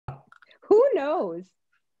knows?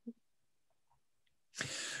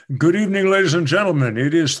 Good evening, ladies and gentlemen.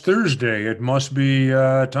 It is Thursday. It must be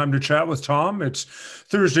time to chat with Tom. It's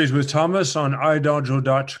Thursdays with Thomas on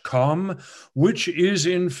IDAGIO.com, which is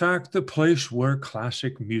in fact the place where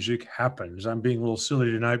classic music happens. I'm being a little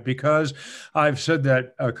silly tonight because I've said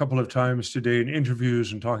that a couple of times today in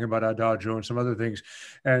interviews and talking about Adagio and some other things.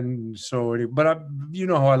 And so, you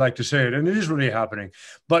know how I like to say it, and it is really happening.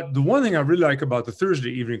 But the one thing I really like about the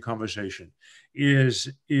Thursday evening conversation is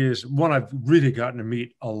one, I've really gotten to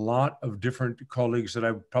meet a lot of different colleagues that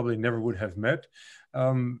I probably never would have met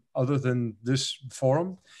other than this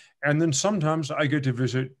forum. And then sometimes I get to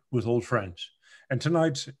visit with old friends. And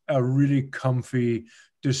tonight's a really comfy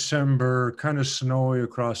December, kind of snowy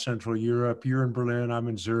across Central Europe. You're in Berlin, I'm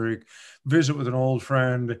in Zurich. Visit with an old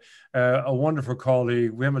friend, a wonderful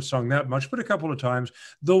colleague. We haven't sung that much, but a couple of times.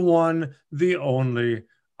 The one, the only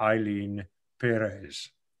Ailyn Pérez.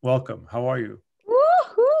 Welcome. How are you?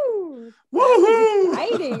 Woohoo! Woohoo!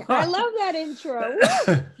 Exciting. I love that intro.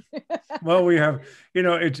 Well, we have,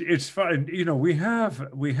 it's fun. We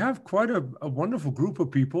have quite a wonderful group of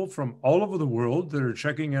people from all over the world that are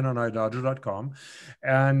checking in on idagio.com,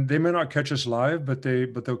 and they may not catch us live, but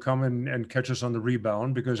they'll come and catch us on the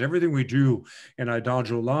rebound, because everything we do in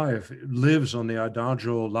Idagio Live lives on the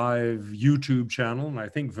Idagio Live YouTube channel, and I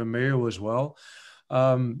think Vimeo as well. The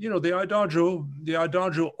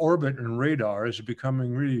Idagio orbit and radar is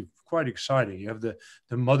becoming really quite exciting. You have the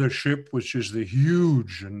mothership, which is the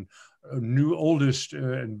huge and new oldest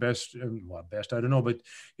and best, best, I don't know, but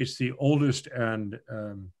it's the oldest and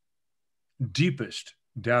deepest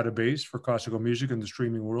database for classical music in the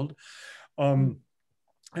streaming world. And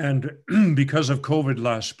because of COVID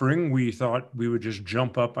last spring, we thought we would just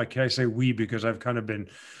jump up. I can't say we, because I've kind of been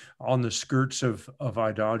on the skirts of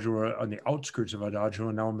Idagio, or on the outskirts of Idagio,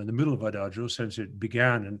 and now I'm in the middle of Idagio since it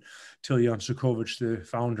began. And Tiljan Sukovic, the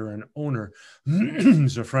founder and owner,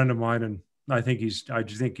 is a friend of mine, and I think he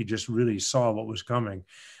just really saw what was coming.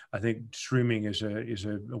 I think streaming is a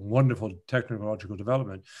wonderful technological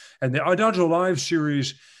development, and the Idagio Live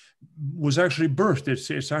series was actually birthed.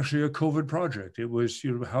 It's actually a COVID project. It was,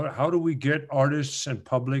 how do we get artists and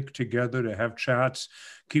public together to have chats,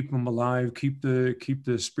 keep them alive, keep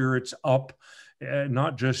the spirits up,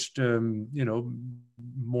 not just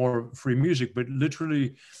more free music, but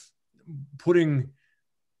literally putting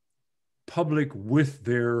public with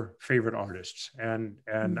their favorite artists. And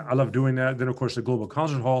I love doing that. Then, of course, the Global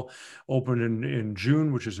Concert Hall opened in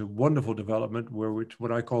June, which is a wonderful development, where it's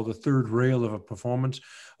what I call the third rail of performance,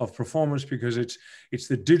 because it's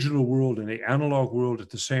the digital world and the analog world at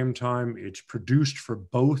the same time. It's produced for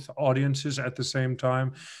both audiences at the same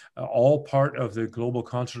time. All part of the Global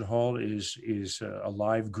Concert Hall is a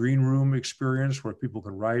live green room experience where people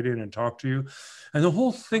can write in and talk to you. And the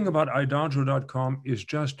whole thing about idagio.com is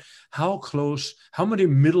just how many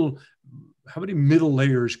middle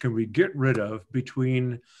layers can we get rid of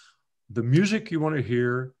between the music you want to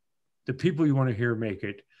hear, the people you want to hear make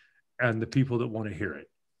it, and the people that want to hear it.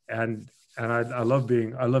 And I love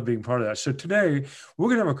being part of that. So today we're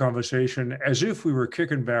going to have a conversation as if we were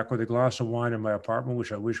kicking back with a glass of wine in my apartment,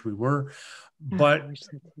 which I wish we were, but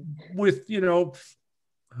with,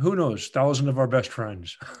 who knows, thousands of our best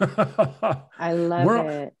friends. I love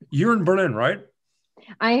it. You're in Berlin, right?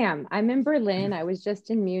 I am. I'm in Berlin. I was just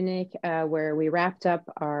in Munich, where we wrapped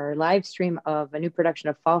up our live stream of a new production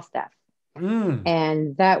of Falstaff.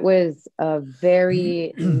 And that was a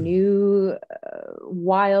very new,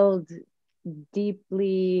 wild,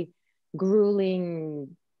 deeply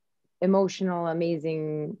grueling, emotional,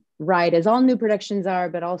 amazing ride, as all new productions are,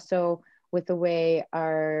 but also with the way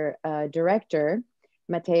our director,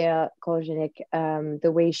 Matea Koljanik,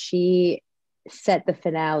 the way she set the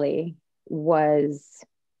finale was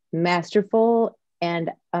masterful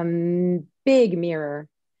and a big mirror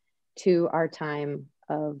to our time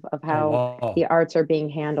of how the arts are being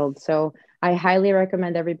handled. So I highly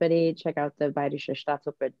recommend everybody check out the Bayerische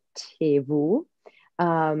Staatsoper TV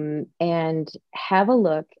and have a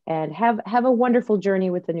look and have a wonderful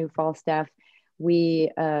journey with the new Falstaff.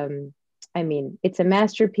 It's a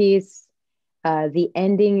masterpiece. The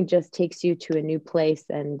ending just takes you to a new place,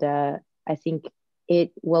 and I think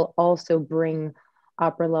it will also bring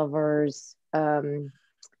opera lovers a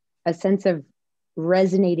sense of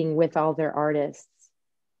resonating with all their artists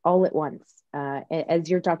all at once. As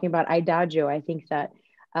you're talking about Idagio, I think that,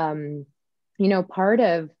 part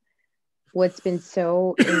of what's been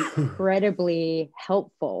so incredibly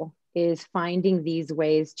helpful is finding these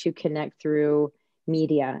ways to connect through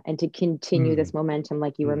media and to continue this momentum,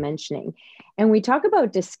 like you were mentioning. And we talk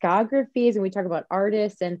about discographies and we talk about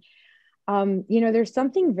artists, and There's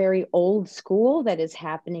something very old school that is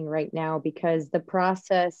happening right now because the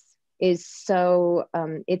process is so,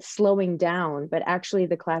 it's slowing down, but actually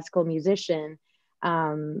the classical musician,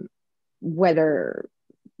 whether,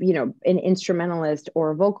 an instrumentalist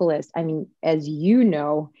or a vocalist, I mean, as you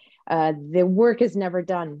know, the work is never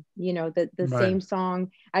done. The Right. same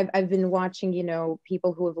song. I've been watching,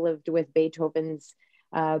 people who have lived with Beethoven's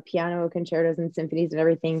piano concertos and symphonies and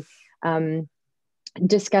everything,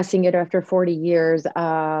 discussing it after 40 years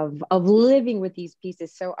of living with these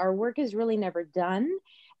pieces. So our work is really never done.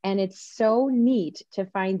 And it's so neat to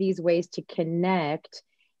find these ways to connect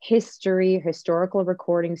historical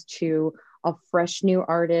recordings to a fresh new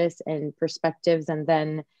artist and perspectives. And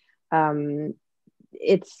then I'm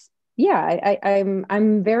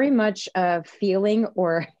very much feeling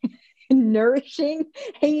or nourishing,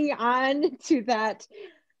 hanging on to that,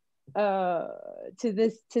 to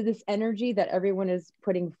this energy that everyone is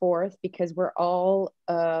putting forth, because we're all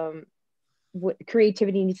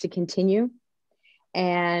creativity needs to continue,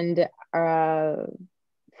 and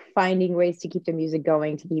finding ways to keep the music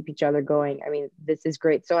going, to keep each other going. I mean, this is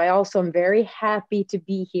great. So I also am very happy to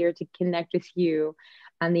be here to connect with you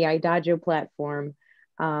on the IDAGIO platform.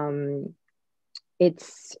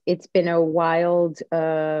 It's been a wild,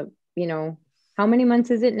 how many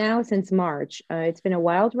months is it now? Since March. It's been a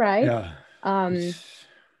wild ride. Yeah.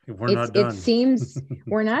 We're not done. It seems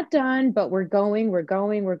we're not done, but we're going.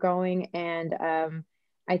 And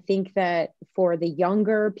I think that for the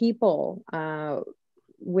younger people,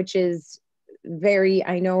 which is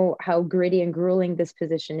I know how gritty and grueling this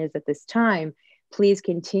position is at this time, please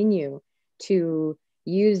continue to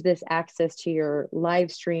use this access to your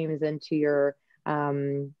live streams and to your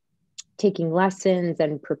taking lessons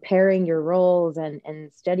and preparing your roles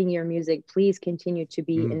and studying your music. Please continue to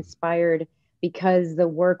be inspired, because the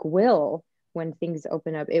work will, when things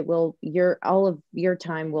open up, it will, all of your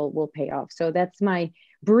time will pay off. So that's my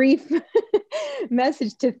brief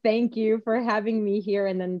message, to thank you for having me here,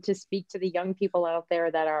 and then to speak to the young people out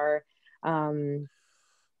there that are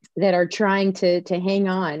trying to hang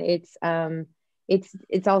on.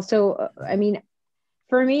 It's also, I mean,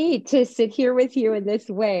 for me to sit here with you in this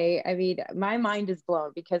way, I mean, my mind is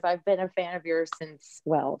blown, because I've been a fan of yours since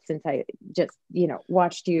I just,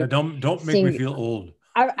 watched you. Don't make me feel old.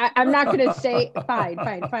 I'm not going to say fine,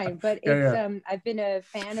 but it's I've been a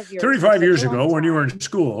fan of yours 35 years ago when you were in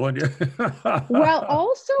school. Well,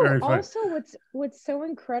 also what's so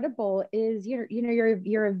incredible is you're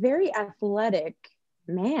a very athletic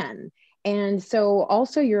man, and so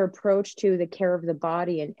also your approach to the care of the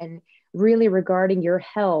body and really regarding your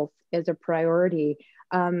health as a priority,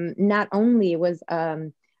 not only was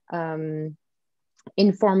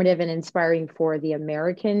informative and inspiring for the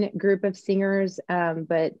American group of singers,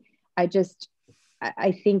 but I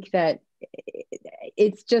think that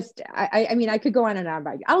it's just, I mean, I could go on and on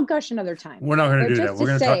about you. I'll gush another time. We're not going to do that. We're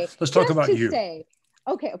going to talk. Let's talk about you.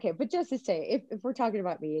 Okay. But just to say, if we're talking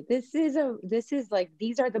about me, this is like,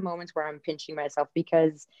 these are the moments where I'm pinching myself,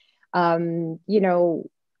 because,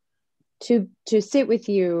 to sit with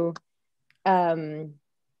you,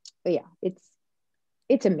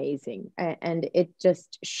 it's amazing. And it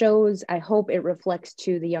just shows, I hope it reflects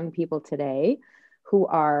to the young people today who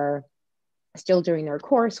are still doing their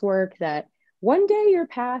coursework, that one day your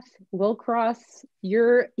path will cross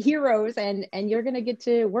your heroes, and you're going to get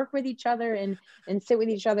to work with each other and sit with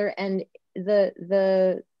each other. And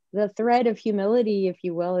the thread of humility, if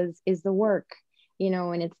you will, is the work,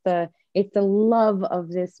 and it's the love of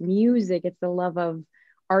this music. It's the love of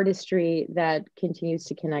artistry that continues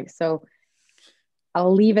to connect. So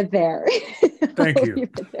I'll leave it there. Thank you.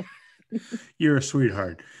 You're a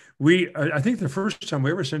sweetheart. I think the first time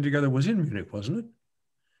we ever sang together was in Munich, wasn't it?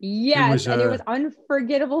 Yes, and it was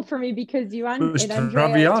unforgettable for me, because you and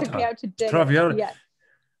Andrea took me out to dinner. Traviata. Yes.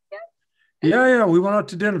 Yeah, we went out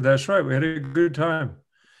to dinner. That's right. We had a good time.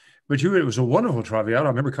 But it was a wonderful Traviata. I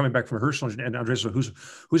remember coming back from rehearsal, and Andrea said,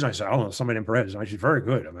 who's I said, I don't know, somebody in Perez. She's very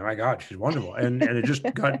good. I mean, my God, she's wonderful. And it just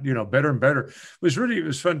got, better and better. It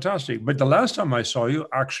was fantastic. But the last time I saw you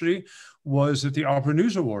actually was at the Opera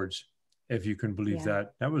News Awards, if you can believe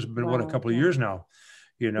that. That was been a couple of years now,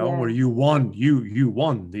 where you won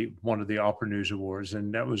one of the Opera News Awards.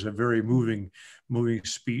 And that was a very moving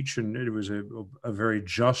speech. And it was a very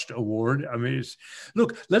just award. I mean,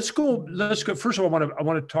 let's go. First of all, I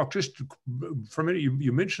want to talk just for a minute.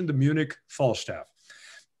 You mentioned the Munich Falstaff.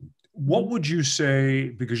 What would you say,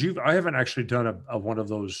 because I haven't actually done one of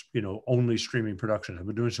those, only streaming productions. I've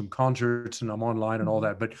been doing some concerts and I'm online and all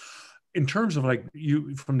that, but in terms of like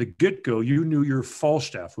you from the get-go, you knew your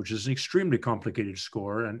Falstaff, which is an extremely complicated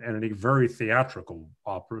score and a very theatrical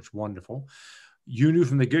opera. It's wonderful. You knew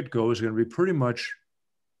from the get-go it was going to be pretty much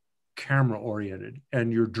camera oriented,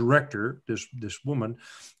 and your director, this woman,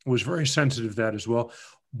 was very sensitive to that as well.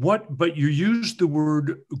 But you used the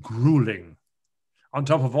word grueling. On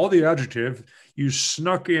top of all the adjective, you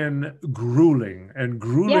snuck in grueling, and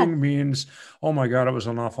grueling means, oh my God, it was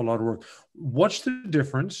an awful lot of work. What's the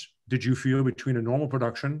difference, did you feel, between a normal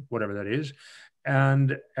production, whatever that is,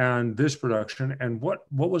 and this production, and what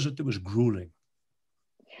was it that was grueling?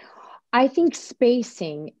 I think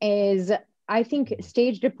spacing is, I think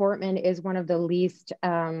stage deportment is one of the least,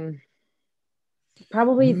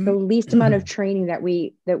 probably the least amount of training that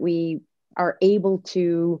we are able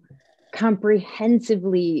to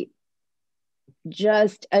comprehensively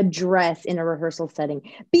just address in a rehearsal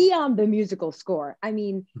setting beyond the musical score. I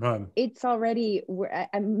mean, it's already,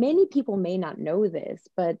 many people may not know this,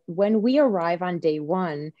 but when we arrive on day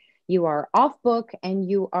one, you are off book and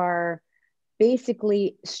you are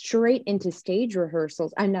basically straight into stage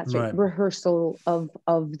rehearsals. I'm not straight rehearsal of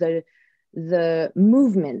the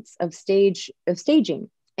movements of staging,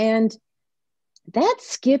 and that's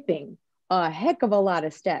skipping a heck of a lot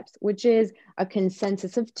of steps, which is a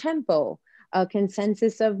consensus of tempo, a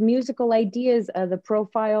consensus of musical ideas, the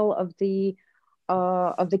profile of the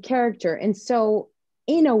character. And so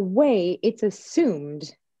in a way, it's assumed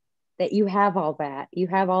that you have all that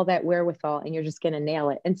wherewithal, and you're just going to nail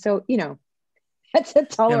it. And so, you know, that's a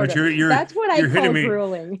tolerance. Yeah, that's what I call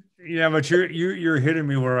grueling. Yeah, but you're hitting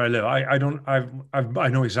me where I live. I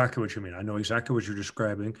know exactly what you mean. I know exactly what you're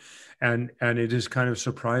describing, and it is kind of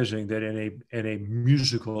surprising that in a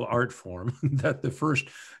musical art form that the first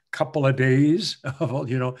couple of days of,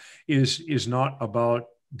 you know, is not about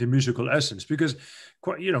the musical essence, because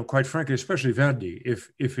quite frankly, especially Verdi,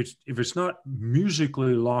 if it's not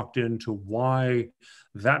musically locked into why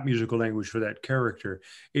that musical language for that character,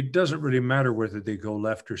 it doesn't really matter whether they go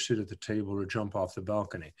left or sit at the table or jump off the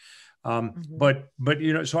balcony. But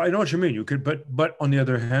you know, so I know what you mean. You could, but on the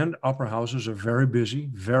other hand, opera houses are very busy,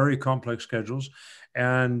 very complex schedules,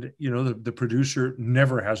 and you know the producer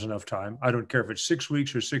never has enough time. I don't care if it's 6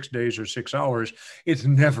 weeks or 6 days or 6 hours; it's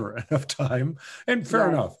never enough time. And fair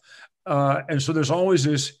enough. And so there's always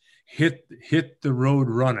this hit the road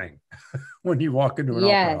running when you walk into an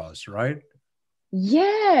opera house, right?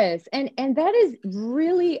 Yes, and that is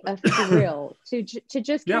really a thrill to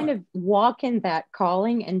just kind of walk in that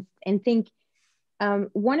calling and think.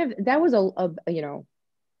 That was a you know,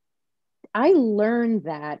 I learned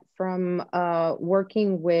that from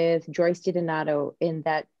working with Joyce DiDonato in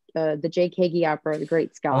that the Jay Kagi opera, The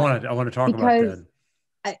Great Scott. I want to talk about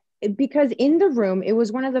that. Because in the room, it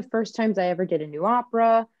was one of the first times I ever did a new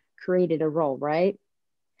opera, created a role, right?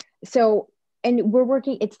 So, and we're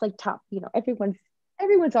working, it's like top, you know,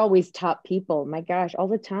 everyone's always top people, my gosh, all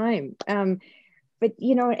the time. But,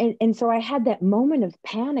 you know, and so I had that moment of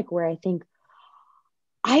panic where I think,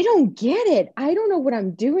 I don't get it. I don't know what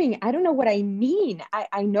I'm doing. I don't know what I mean.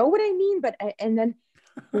 I know what I mean, but and then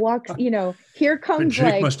walks, you know, here comes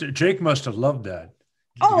Jake must have loved that.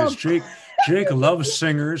 Because Jake loves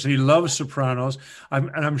singers. He loves sopranos.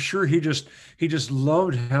 I'm sure he just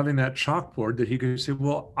loved having that chalkboard that he could say,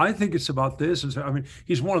 well, I think it's about this. And so, I mean,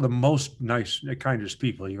 he's one of the most nice, kindest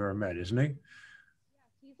people you've ever met, isn't he? Yeah,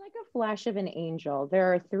 he's like a flash of an angel.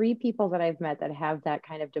 There are 3 people that I've met that have that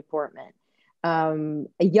kind of deportment. A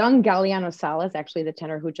young Galeano Salas, actually the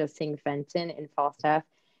tenor who just sang Fenton in Falstaff,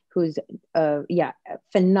 who's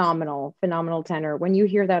phenomenal tenor. When you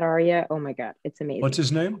hear that aria, oh my God, it's amazing. What's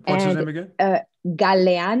his name? What's his name again?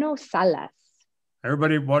 Galeano Salas.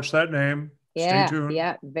 Everybody watch that name. Yeah, stay tuned.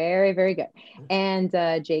 Yeah, very, very good. And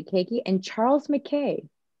Jay Kagi and Charles McKay.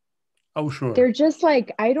 Oh, sure. They're just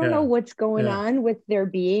like, I don't know what's going on with their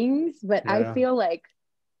beings, but I feel like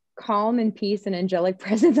calm and peace and angelic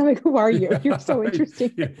presence. I'm like, who are you? You're so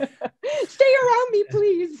interesting. Stay around me,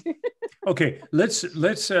 please. Okay, let's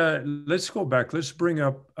go back. Let's bring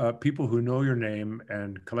up people who know your name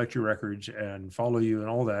and collect your records and follow you and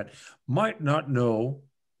all that. Might not know,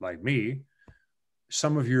 like me,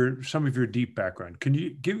 some of your deep background. Can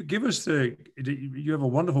you give us you have a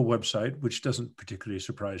wonderful website, which doesn't particularly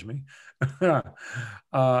surprise me.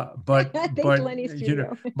 but you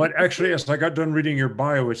know, but actually, as I got done reading your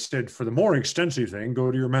bio, it said for the more extensive thing, go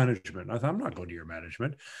to your management. I thought, I'm not going to your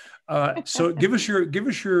management. So give us your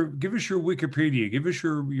Wikipedia. Give us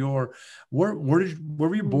your where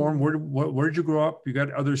were you born? Where did you grow up? You got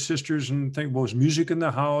other sisters and things. Was music in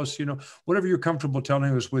the house? You know, whatever you're comfortable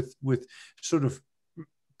telling us with sort of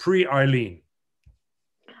pre-Ailyn.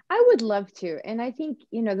 I would love to. And I think,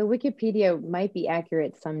 the Wikipedia might be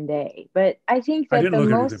accurate someday, but I think I that didn't the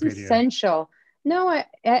look at most Wikipedia. essential, no, I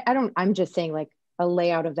don't, I'm just saying like a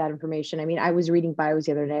layout of that information. I mean, I was reading bios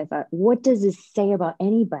the other day. I thought, what does this say about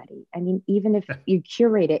anybody? I mean, even if you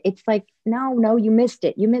curate it, it's like, no, you missed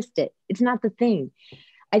it. You missed it. It's not the thing.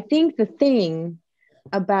 I think the thing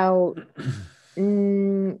about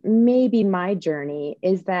maybe my journey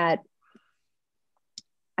is that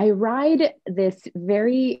I ride this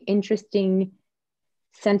very interesting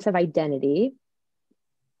sense of identity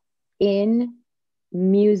in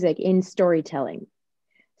music, in storytelling.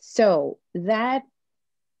 So that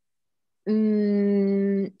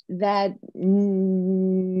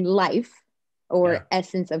life or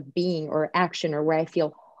essence of being or action or where I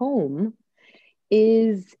feel home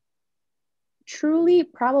is truly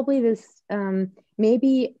probably this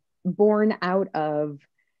maybe born out of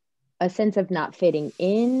a sense of not fitting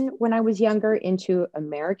in when I was younger into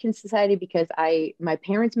American society, because my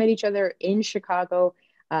parents met each other in Chicago.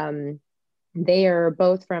 They are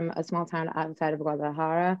both from a small town outside of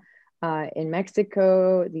Guadalajara in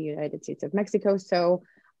Mexico, the United States of Mexico. So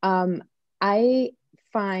I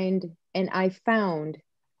found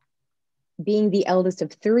being the eldest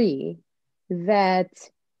of three that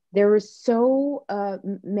there were so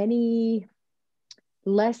many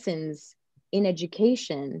lessons in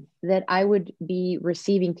education that I would be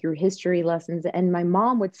receiving through history lessons. And my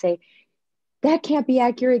mom would say, that can't be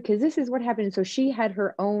accurate because this is what happened. So she had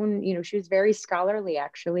her own, she was very scholarly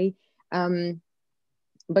actually, but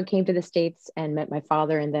came to the States and met my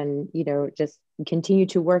father and then, just continued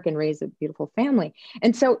to work and raise a beautiful family.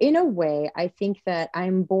 And so in a way, I think that I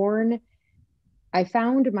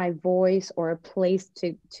found my voice or a place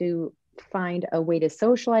to find a way to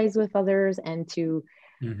socialize with others and to,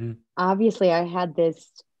 obviously I had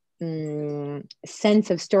this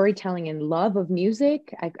sense of storytelling and love of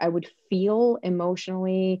music. I would feel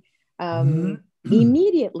emotionally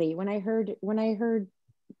immediately when I heard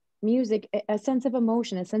music, a sense of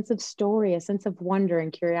emotion, a sense of story, a sense of wonder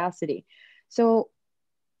and curiosity. So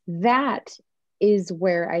that is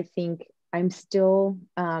where I think I'm still,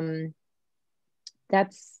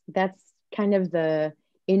 that's kind of the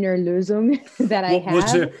inner Lösung that I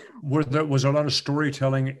have. Was there a lot of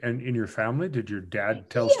storytelling in your family? Did your dad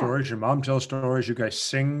tell stories? Your mom tell stories? You guys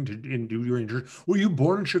sing? Were you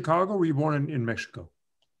born in Chicago or were you born in Mexico?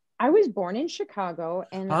 I was born in Chicago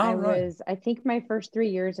and I think my first 3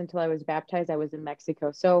 years until I was baptized, I was in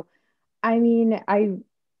Mexico. So, I mean,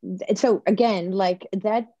 so again, like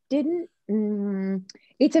that didn't,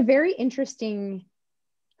 it's a very interesting,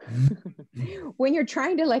 when you're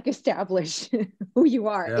trying to like establish who you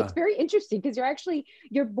are, it's very interesting because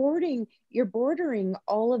you're bordering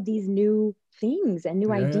all of these new things and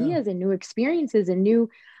new ideas and new experiences and new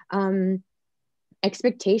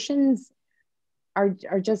expectations are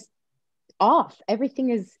just off. Everything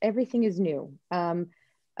is new. And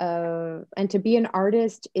to be an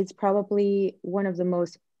artist is probably one of the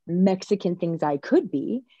most Mexican things I could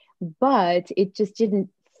be, but it just didn't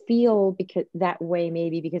feel that way,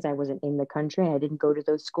 maybe because I wasn't in the country. I didn't go to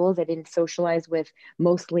those schools. I didn't socialize with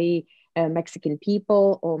mostly Mexican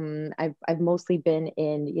people. I've mostly been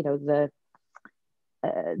in, the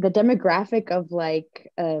demographic of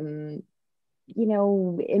like, immigrant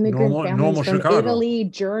families from Chicago. Italy,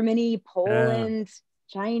 Germany, Poland,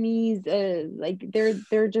 Chinese, like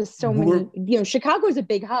they're just so many, Chicago is a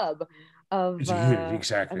big hub of,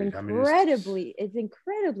 exactly. It's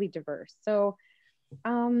incredibly diverse. So,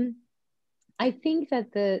 I think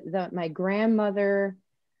that my grandmother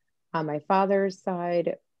on my father's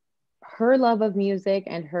side, her love of music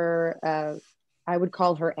and her, I would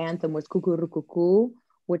call her anthem was Cucurucucu,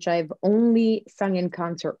 which I've only sung in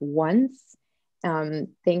concert once,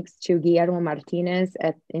 thanks to Guillermo Martinez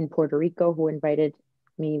in Puerto Rico, who invited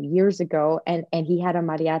me years ago, and he had a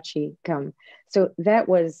mariachi come. So that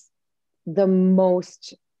was the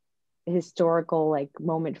most historical like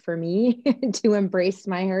moment for me to embrace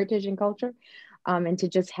my heritage and culture, and to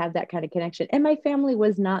just have that kind of connection. And my family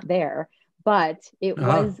was not there, but it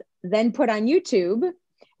was then put on YouTube,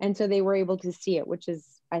 and so they were able to see it, which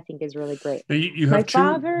I think is really great. You have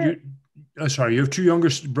you have two younger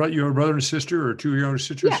brothers, you have a brother and sister, or two younger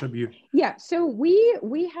sisters? Yeah. So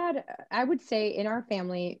we had, I would say in our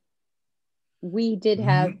family, we did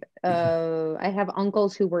have, I have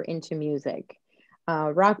uncles who were into music.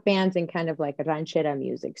 Rock bands and kind of like ranchera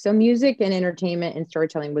music. So music and entertainment and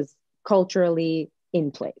storytelling was culturally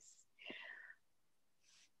in place.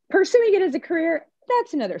 Pursuing it as a career,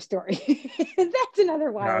 that's another story. That's another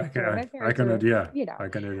wild story. My parents I can do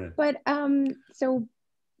that. But so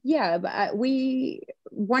yeah,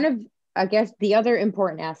 one of I guess the other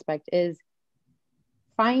important aspect is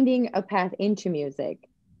finding a path into music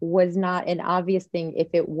was not an obvious thing if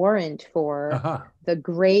it weren't for the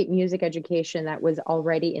great music education that was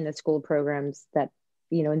already in the school programs that,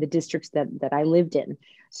 you know, in the districts that I lived in.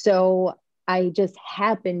 So I just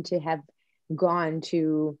happened to have gone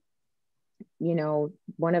to, you know,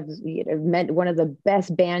 met one of the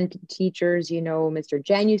best band teachers, you know, Mr.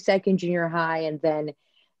 Janusek in junior high. And then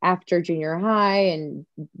after junior high and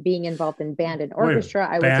being involved in band and orchestra,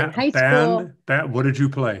 I was in high school. What did you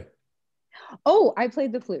play? Oh, I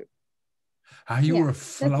played the flute. You were a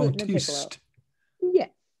flautist. Yeah.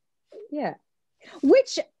 Yeah.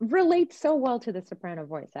 Which relates so well to the soprano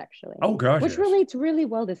voice, actually. Oh, gosh. Which relates really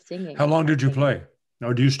well to singing. How long did you play?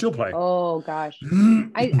 Or do you still play? Oh, gosh.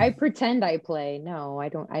 I pretend I play. No, I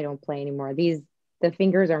don't play anymore. The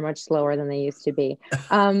fingers are much slower than they used to be.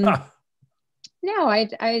 No,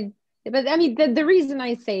 but I mean, the reason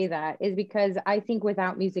I say that is because I think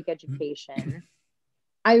without music education,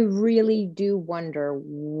 I really do wonder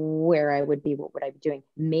where I would be. What would I be doing?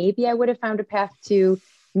 Maybe I would have found a path to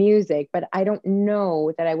music, but I don't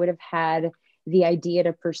know that I would have had the idea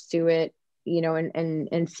to pursue it, you know,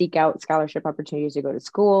 and seek out scholarship opportunities to go to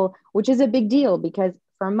school, which is a big deal because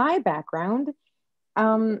from my background,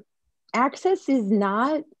 access is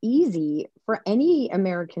not easy for any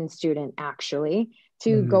American student actually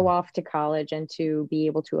to go off to college and to be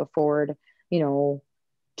able to afford, you know,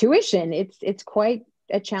 tuition. It's quite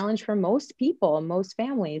a challenge for most people, most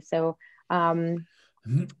families. So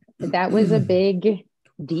that was a big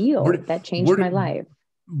deal that changed my life.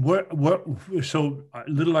 So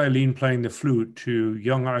little Ailyn playing the flute to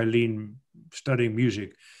young Ailyn studying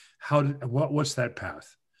music, what's that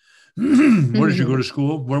path? Where did you go to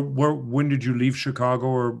school? When did you leave Chicago?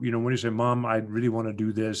 Or, you know, when you say, Mom, I really want to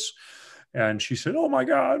do this. And she said, oh my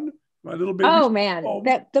God, my little baby. Oh man,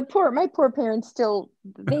 my poor parents still,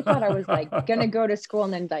 they thought I was like going to go to school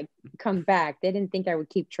and then like come back. They didn't think I would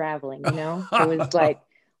keep traveling, you know? It was like,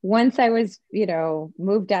 once I was, you know,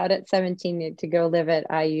 moved out at 17 to go live at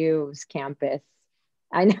IU's campus,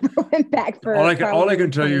 I never went back for all I can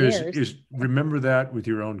tell you is remember that with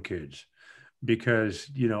your own kids, because,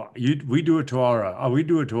 you know, we do it to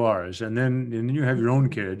ours, and then you have your own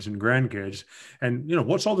kids and grandkids, and, you know,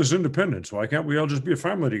 what's all this independence? Why can't we all just be a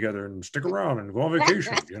family together and stick around and go on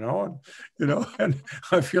vacation? And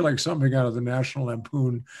I feel like something out of the National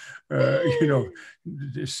Lampoon,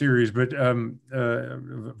 series, but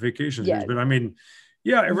vacation series. But I mean,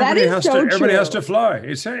 yeah, everybody has to fly.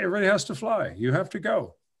 Everybody has to fly. You have to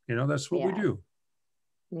go. You know, that's what we do.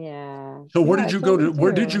 Yeah. So where did you go to?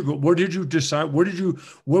 Where did you go? Where did you decide? What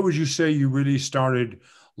would you say you really started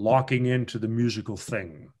locking into the musical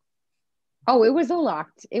thing? Oh, it was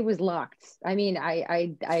locked. I mean, there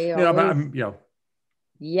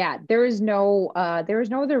is no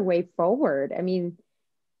other way forward. I mean,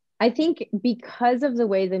 I think because of the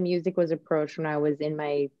way the music was approached when I was in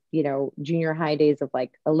my, you know, junior high days of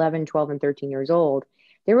like 11, 12, and 13 years old,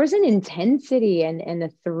 there was an intensity and a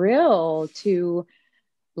thrill to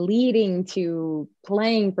leading to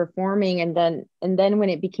playing, performing. And then when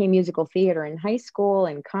it became musical theater in high school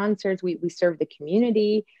and concerts, we served the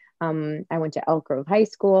community. I went to Elk Grove High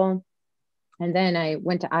School, and then I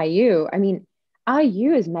went to IU. I mean,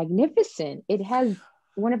 IU is magnificent. It has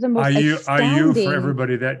one of the most IU for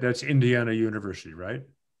everybody, that's Indiana University, right?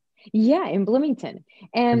 Yeah, in Bloomington.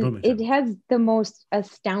 And it has the most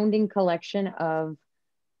astounding collection of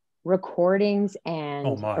recordings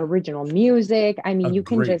and original music. I mean, you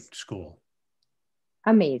can just school.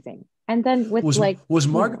 Amazing. And then with was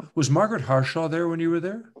Margaret Harshaw there when you were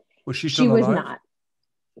there? Was she still alive? She was not.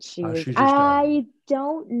 She was. I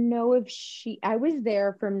don't know if I was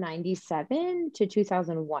there from 97 to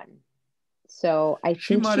 2001. So I think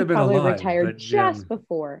she probably retired just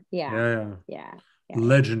before. Yeah.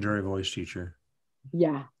 Legendary voice teacher.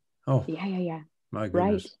 Yeah. Oh. Yeah. My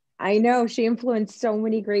goodness. Right. I know. She influenced so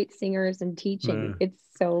many great singers and teaching. It's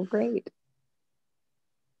so great.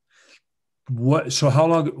 So how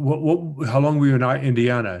long were you in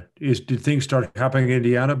Indiana? Did things start happening in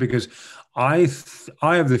Indiana? Because I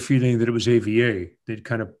have the feeling that it was AVA that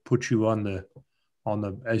kind of put you on the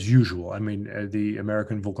as usual. I mean, the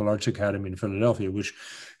American Vocal Arts Academy in Philadelphia, which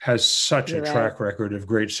has such a track record of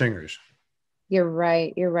great singers. You're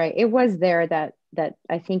right. It was there that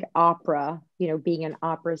I think opera, you know, being an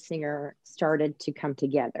opera singer started to come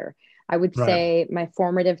together. I would say my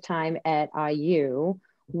formative time at IU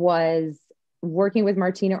was working with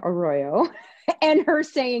Martina Arroyo and her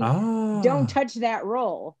saying, don't touch that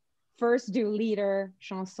role. First do leader,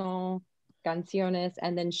 chanson, canciones.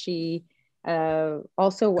 And then she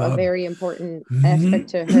Also, a very important aspect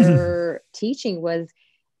to her teaching was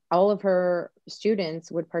all of her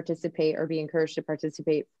students would participate or be encouraged to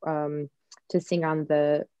participate to sing on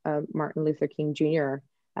the Martin Luther King Jr.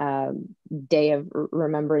 Day of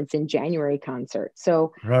Remembrance in January concert.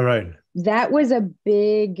 So right. That was a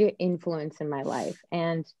big influence in my life.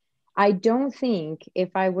 And I don't think if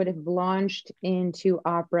I would have launched into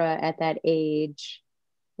opera at that age,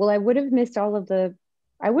 well, I would have missed I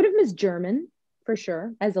would have missed German for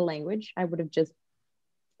sure as a language. I would have just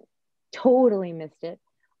totally missed it.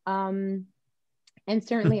 And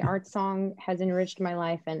certainly art song has enriched my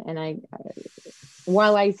life. And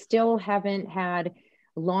while I still haven't had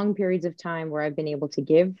long periods of time where I've been able to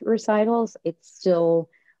give recitals, it's still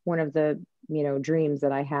one of the dreams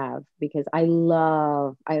that I have, because I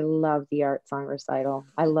love the art song recital.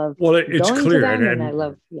 I love it's going clear, to them, and I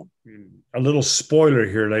love a little spoiler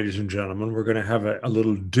here, ladies and gentlemen. We're going to have a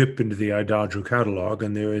little dip into the Idagio catalog,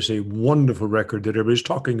 and there is a wonderful record that everybody's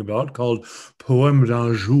talking about called Poème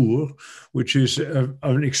d'un jour, which is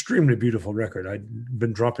an extremely beautiful record. I've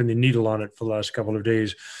been dropping the needle on it for the last couple of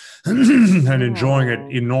days and enjoying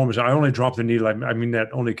it enormously. I only drop the needle. I mean that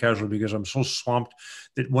only casually, because I'm so swamped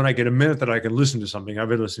that when I get a minute that I can listen to something, I've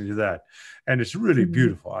been listening to that. And it's really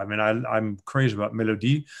beautiful. I mean, I'm crazy about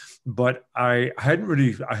melody, but I hadn't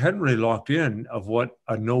really locked in of what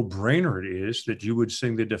a no-brainer it is that you would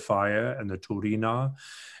sing the Defia and the Turina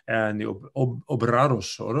and the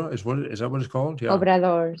Obrados, is that what it's called? Yeah.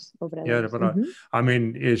 Obradors. Yeah, but I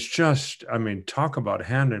mean, it's just, talk about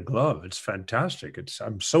hand in glove. It's fantastic.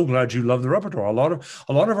 I'm so glad you love the repertoire. A lot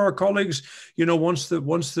of our colleagues, once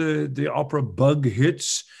the opera bug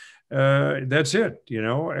hits, that's it,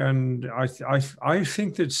 and I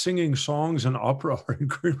think that singing songs and opera are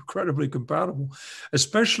incredibly compatible,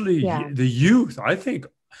 especially the youth. I think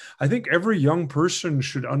every young person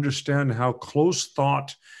should understand how close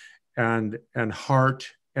thought and heart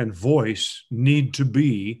and voice need to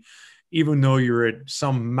be. Even though you're at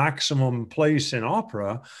some maximum place in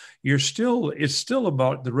opera, it's still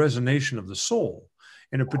about the resonation of the soul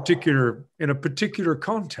in a particular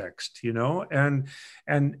context, and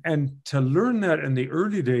to learn that in the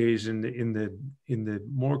early days in the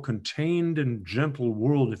more contained and gentle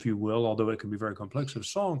world, if you will, although it can be very complex of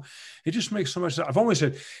song, it just makes so much sense. I've always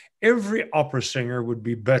said every opera singer would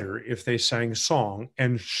be better if they sang song,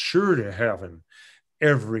 and sure to heaven,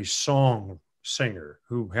 every song singer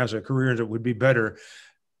who has a career that would be better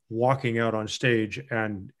walking out on stage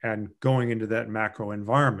and going into that macro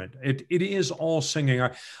environment. It is all singing.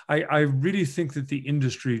 I really think that the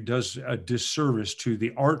industry does a disservice to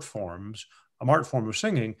the art form of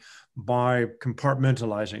singing by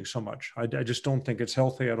compartmentalizing so much. I just don't think it's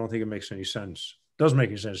healthy. I don't think it makes any sense. It doesn't make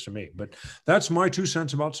any sense to me, but that's my 2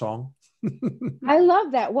 cents about song. I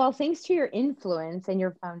love that. Well, thanks to your influence and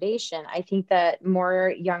your foundation, I think that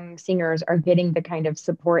more young singers are getting the kind of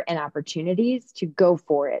support and opportunities to go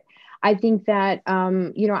for it. I think that,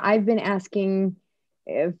 I've been asking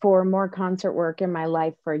for more concert work in my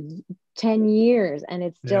life for 10 years, and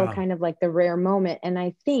it's still kind of like the rare moment. And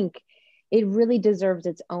I think it really deserves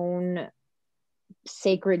its own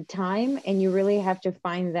sacred time. And you really have to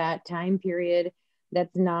find that time period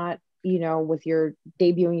that's not, with your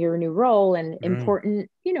debuting your new role and important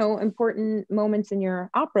moments in your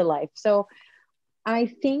opera life. So I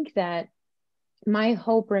think that my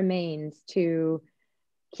hope remains to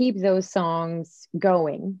keep those songs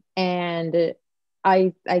going. And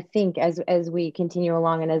I think as we continue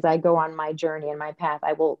along and as I go on my journey and my path,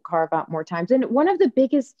 I will carve out more times. And one of the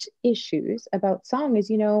biggest issues about song is,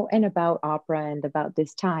 and about opera and about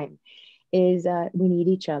this time is we need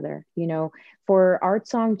each other. For art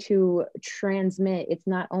song to transmit, it's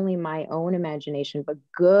not only my own imagination, but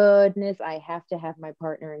goodness, I have to have my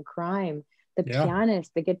partner in crime, the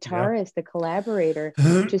pianist, the guitarist, the collaborator,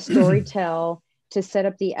 to storytell, to set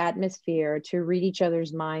up the atmosphere, to read each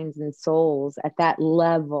other's minds and souls at that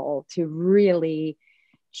level, to really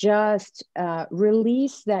just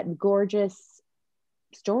release that gorgeous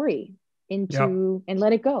story into and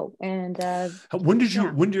let it go. And I'm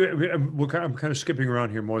kind of skipping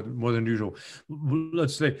around here more than usual.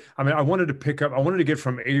 Let's say, I wanted to get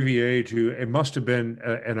from AVA to, it must have been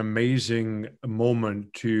an amazing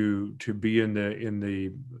moment to be in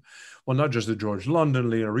the well, not just the George London,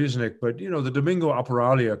 Lena Riesnick, but the Domingo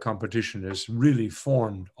Operalia competition has really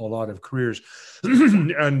formed a lot of careers.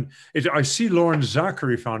 And I see Lauren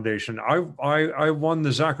Zachary Foundation. I won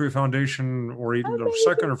the Zachary Foundation, or either the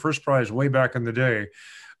second or first prize way back in the day.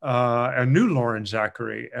 and knew Lauren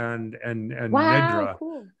Zachary and Wow, Negra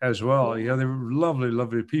cool. as well. Yeah. Yeah, they were lovely,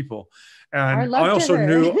 lovely people. Our And I love to also her.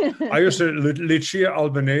 knew, I also, Lucia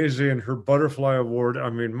Albanese and her Butterfly Award. I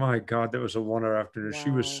mean, my God, that was a wonder afternoon. She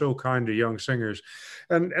was Wow. so kind to young singers.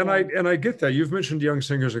 And Yeah. I get that. You've mentioned young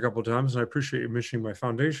singers a couple of times, and I appreciate you mentioning my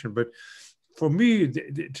foundation. But for me,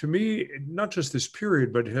 to me, not just this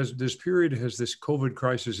period, but this COVID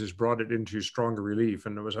crisis has brought it into stronger relief.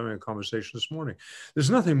 And I was having a conversation this morning. There's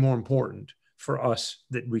nothing more important for us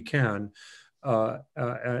that we can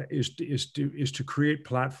is to create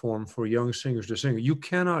platform for young singers to sing. You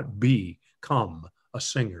cannot become a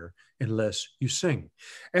singer unless you sing.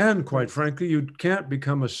 And quite frankly, you can't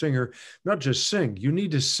become a singer, not just sing. You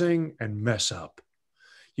need to sing and mess up.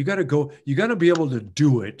 You got to be able to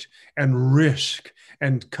do it and risk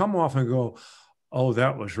and come off and go, oh,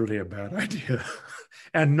 that was really a bad idea.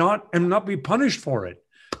 and not be punished for it.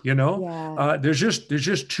 Yeah. There's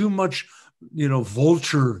just too much,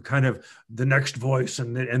 vulture kind of the next voice.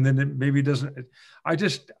 And then it maybe doesn't, I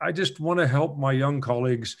just want to help my young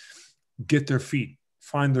colleagues get their feet,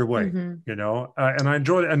 find their way, and I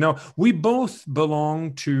enjoy it. And now we both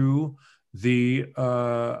belong to the,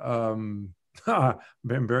 I'm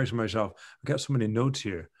embarrassing myself. I've got so many notes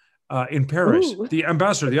here. In Paris, Ooh. the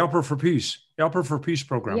ambassador, the Opera for Peace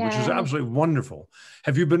program, which is absolutely wonderful.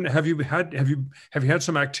 Have you had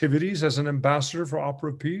some activities as an ambassador for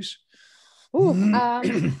Opera of Peace? Not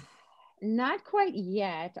quite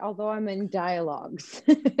yet, although I'm in dialogues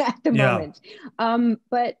at the moment.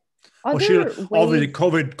 But already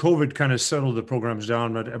COVID kind of settled the programs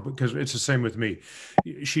down, but because it's the same with me.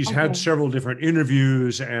 She's had several different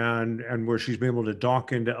interviews and where she's been able to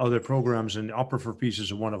dock into other programs, and Opera for Peace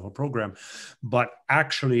is a wonderful program, but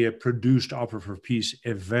actually a produced Opera for Peace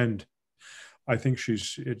event, I think Julia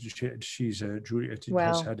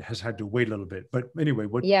has had to wait a little bit. But anyway,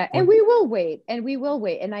 and we will wait.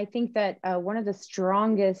 And I think that one of the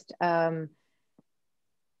strongest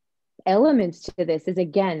elements to this is,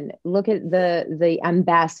 again, look at the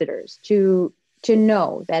ambassadors, to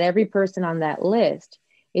know that every person on that list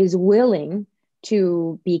is willing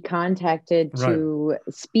to be contacted, to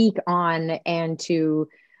speak on, and to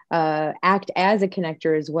act as a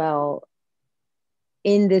connector as well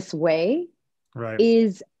in this way,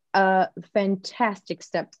 is a fantastic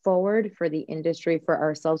step forward for the industry, for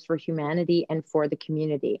ourselves, for humanity, and for the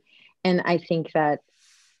community. And I think that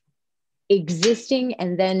existing,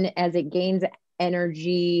 and then as it gains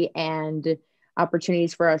energy and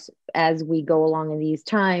opportunities for us as we go along in these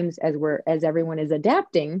times, as everyone is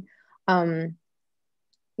adapting, we're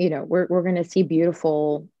going to see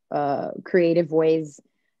beautiful creative ways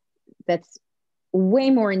that's way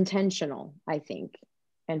more intentional, I think,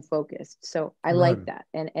 and focused. So I like that,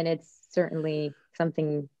 and it's certainly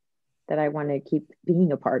something that I want to keep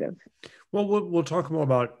being a part of. Well, we'll talk more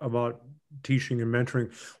about teaching and mentoring.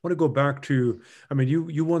 I want to go back to, I mean,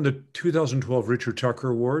 you won the 2012 Richard Tucker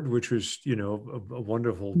Award, which was, a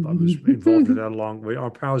wonderful, I was involved in that a long way. Our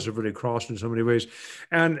paths have really crossed in so many ways.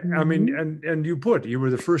 And I mean, and you were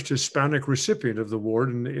the first Hispanic recipient of the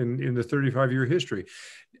award in the 35-year history.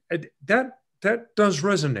 That does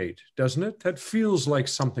resonate, doesn't it? That feels like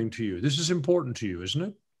something to you. This is important to you, isn't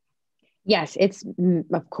it? Yes, it's,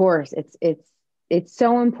 of course, it's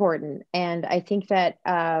so important. And I think that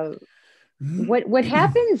what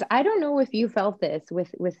happens, I don't know if you felt this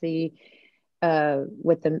with the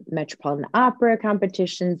Metropolitan Opera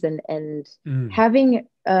competitions and having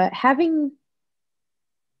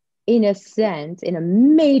in a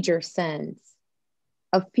major sense,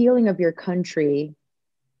 a feeling of your country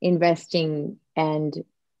investing and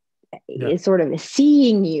sort of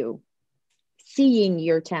seeing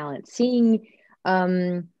your talent, seeing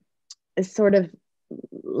sort of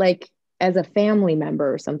like as a family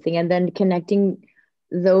member or something, and then connecting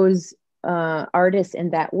those artists in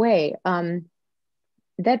that way.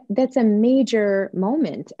 That's a major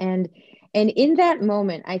moment. And in that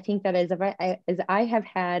moment, I think that as I have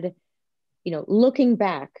had, looking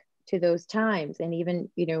back to those times, and even,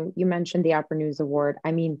 you mentioned the Opera News Award.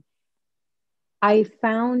 I mean, I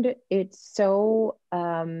found it so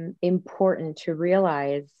important to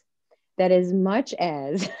realize that as much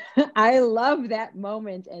as I love that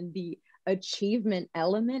moment and the achievement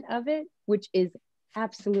element of it, which is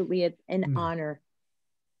absolutely an honor,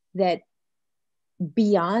 that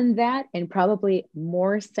beyond that, and probably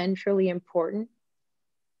more centrally important,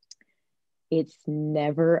 it's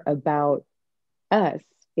never about us.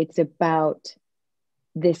 It's about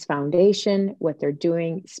this foundation, what they're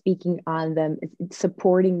doing, speaking on them,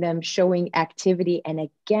 supporting them, showing activity, and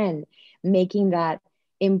again, making that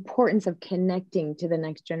importance of connecting to the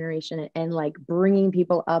next generation and like bringing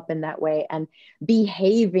people up in that way and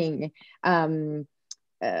behaving more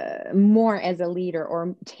as a leader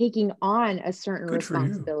or taking on a certain Good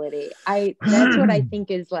responsibility. That's what I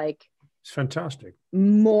think is like, it's fantastic.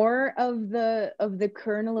 More of the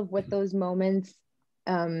kernel of what those moments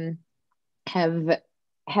have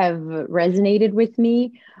resonated with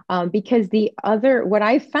me, because what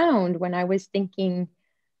I found when I was thinking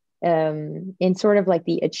in sort of like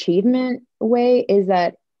the achievement way is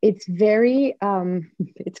that it's very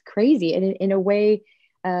it's crazy, and in a way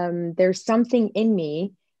there's something in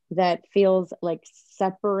me that feels like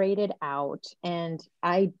separated out, and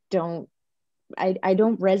I don't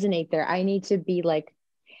resonate there. I need to be like,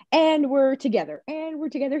 and we're together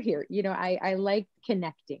here, I like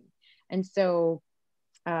connecting. And so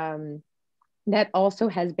that also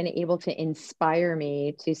has been able to inspire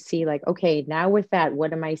me to see like, okay, now with that,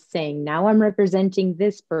 what am I saying? Now I'm representing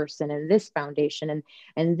this person and this foundation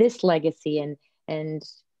and this legacy, and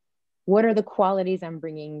what are the qualities I'm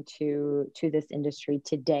bringing to this industry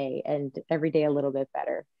today and every day a little bit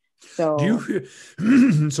better. So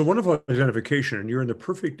so wonderful identification, and you're in the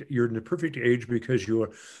perfect age because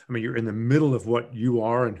you're in the middle of what you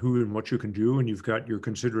are and who and what you can do, and you've got your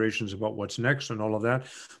considerations about what's next and all of that.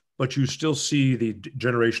 But you still see the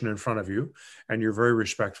generation in front of you, and you're very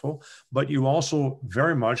respectful. But you also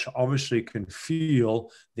very much obviously can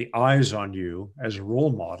feel the eyes on you as a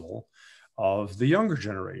role model of the younger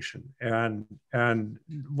generation. And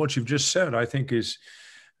what you've just said, I think is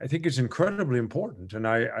incredibly important. And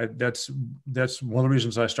that's one of the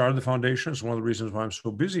reasons I started the foundation. It's one of the reasons why I'm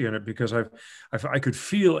so busy in it, because I could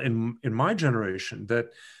feel in my generation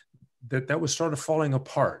that was sort of falling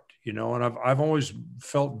apart, and I've always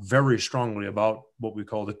felt very strongly about what we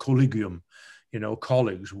call the collegium,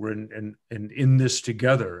 colleagues. We're in this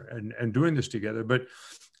together and doing this together. But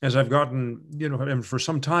as I've gotten, and for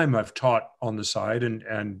some time I've taught on the side,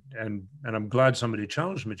 and I'm glad somebody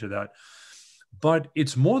challenged me to that. But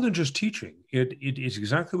it's more than just teaching. It is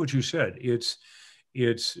exactly what you said.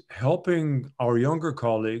 It's helping our younger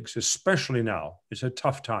colleagues, especially now. It's a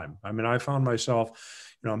tough time. I found myself,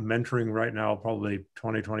 I'm mentoring right now, probably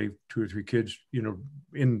 20, 22 or 3 kids,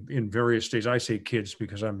 in various stages. I say kids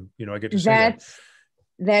because I get to say that.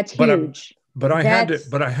 That's huge. But I had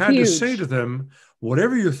to say to them,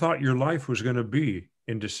 whatever you thought your life was going to be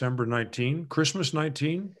in December 19, Christmas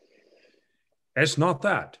 19, it's not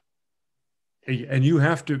that. And you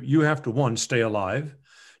have to, one, stay alive.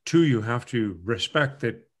 2, you have to respect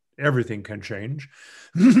that everything can change.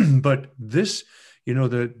 But this,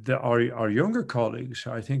 our younger colleagues,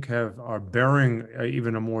 I think, are bearing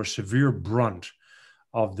even a more severe brunt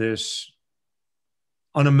of this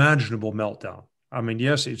unimaginable meltdown.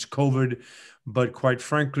 Yes, it's COVID, but quite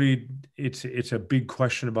frankly, it's a big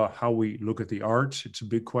question about how we look at the arts. It's a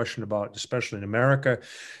big question about, especially in America,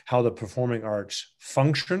 how the performing arts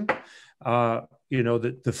function.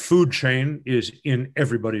 The food chain is in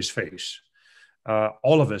everybody's face.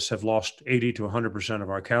 All of us have lost 80 to 100% of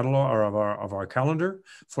our catalog or of our calendar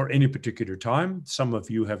for any particular time. Some of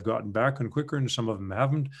you have gotten back and quicker, and some of them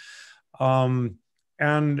haven't.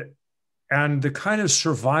 And the kind of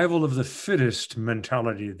survival of the fittest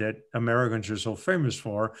mentality that Americans are so famous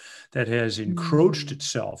for, that has encroached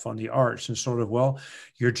itself on the arts, and sort of, well,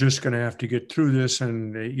 you're just going to have to get through this.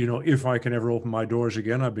 And, if I can ever open my doors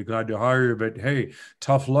again, I'd be glad to hire you. But hey,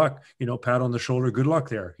 tough luck, pat on the shoulder. Good luck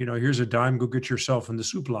there. Here's a dime. Go get yourself in the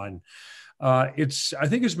soup line. I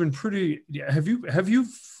think it's been pretty. Have you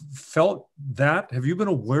felt that? Have you been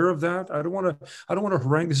aware of that? I don't want to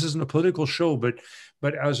harangue. This isn't a political show, but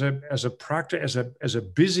as a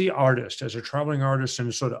busy artist, as a traveling artist,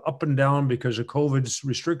 and sort of up and down because of COVID's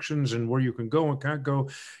restrictions and where you can go and can't go.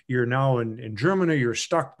 You're now in Germany. You're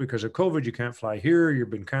stuck because of COVID. You can't fly here. You've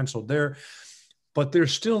been canceled there. But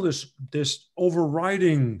there's still this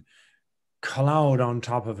overriding cloud on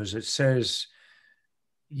top of us. It says,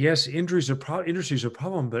 yes, industries are a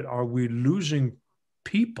problem, but are we losing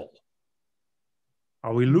people?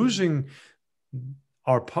 Are we losing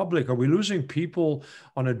our public? Are we losing people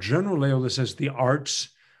on a general level that says the arts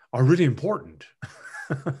are really important?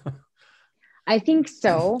 I think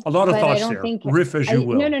so. A lot of thoughts there. Riff as you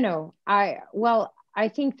will. No. I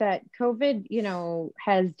think that COVID,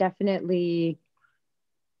 has definitely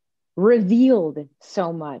revealed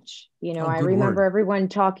so much. I remember everyone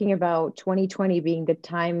talking about 2020 being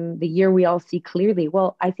the year we all see clearly.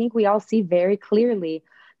 Well, I think we all see very clearly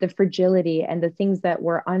the fragility, and the things that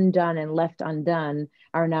were undone and left undone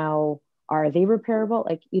are they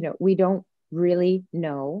repairable? We don't really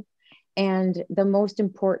know. And the most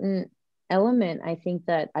important element, I think,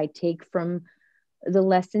 that I take from the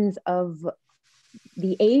lessons of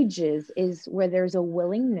the ages is where there's a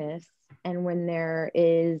willingness and when there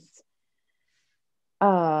is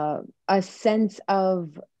a sense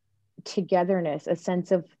of togetherness, a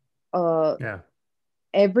sense of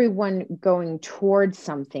everyone going towards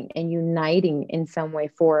something and uniting in some way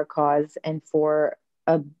for a cause and for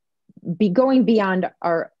going beyond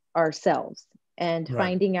ourselves and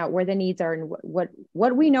finding out where the needs are and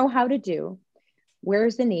what we know how to do,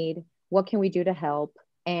 where's the need, what can we do to help.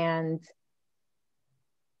 And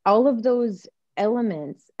all of those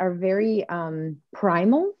elements are very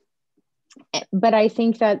primal. But I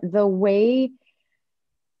think that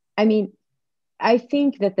I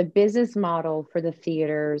think that the business model for the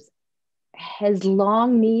theaters we've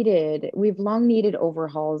long needed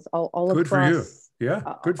overhauls all good across. For you.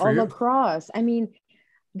 Yeah, good for all you. Across. I mean,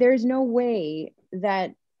 there's no way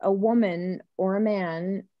that a woman or a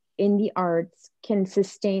man in the arts can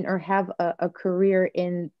sustain or have a career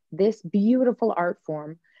in this beautiful art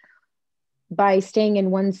form by staying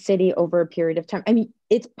in one city over a period of time. I mean,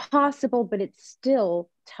 it's possible, but it's still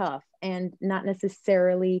tough and not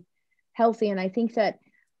necessarily healthy. And I think that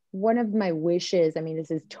one of my wishes, I'm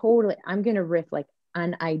going to riff like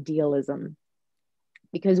on idealism,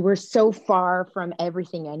 because we're so far from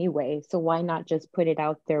everything anyway. So why not just put it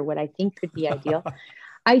out there, what I think could be ideal?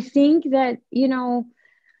 I think that,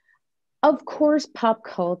 of course, pop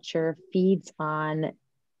culture feeds on,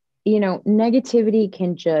 negativity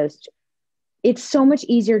it's so much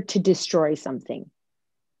easier to destroy something.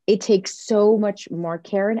 It takes so much more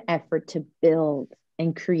care and effort to build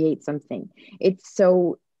and create something. It's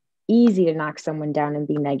so easy to knock someone down and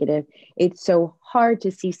be negative. It's so hard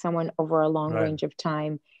to see someone over a long range of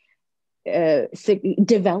time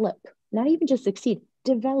develop, not even just succeed,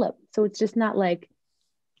 develop. So it's just not like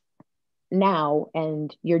now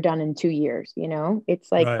and you're done in 2 years,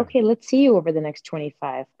 it's like, okay, let's see you over the next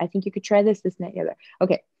 25. I think you could try this, and that, the other.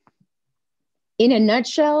 Okay. In a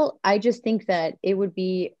nutshell, I just think that it would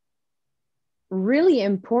be really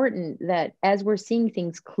important that as we're seeing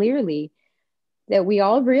things clearly, that we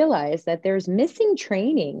all realize that there's missing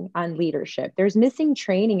training on leadership. There's missing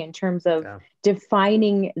training in terms of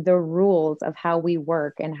defining the rules of how we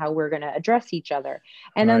work and how we're going to address each other.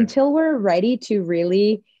 And until we're ready to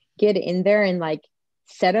really get in there and like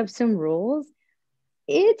set up some rules,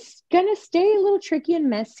 it's going to stay a little tricky and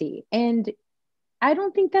messy. And I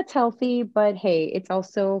don't think that's healthy, but hey, it's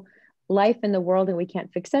also life in the world and we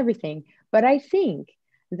can't fix everything. But I think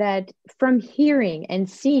that from hearing and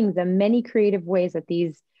seeing the many creative ways that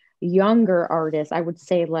these younger artists, I would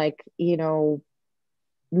say like,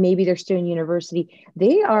 maybe they're still in university,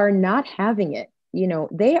 they are not having it.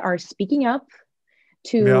 They are speaking up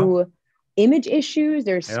to image issues.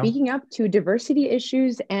 They're speaking up to diversity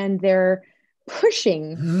issues, and they're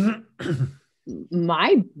pushing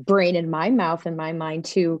my brain and my mouth and my mind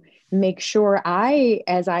to make sure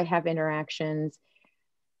as I have interactions,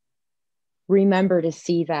 remember to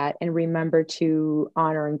see that and remember to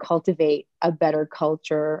honor and cultivate a better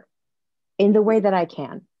culture in the way that I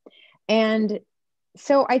can. And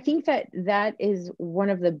so I think that is one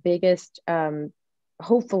of the biggest,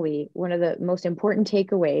 hopefully one of the most important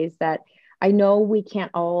takeaways, that I know we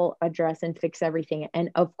can't all address and fix everything. And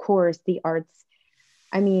of course, the arts,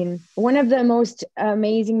 one of the most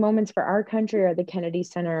amazing moments for our country are the Kennedy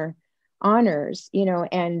Center honors,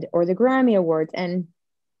 or the Grammy Awards. And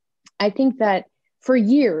I think that for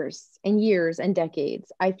years and years and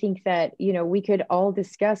decades, I think that, we could all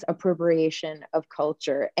discuss appropriation of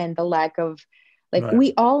culture and the lack of,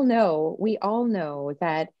 we all know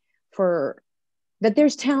that that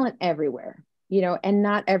there's talent everywhere, and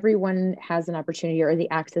not everyone has an opportunity or the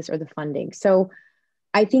access or the funding. So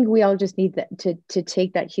I think we all just need to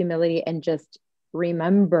take that humility and just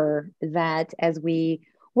remember that as we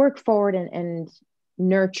work forward and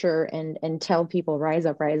nurture and tell people, rise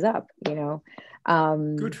up,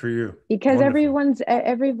 good for you. Because Wonderful.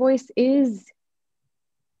 every voice is,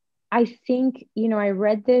 I think, I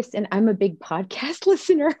read this, and I'm a big podcast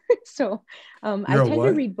listener. So I tend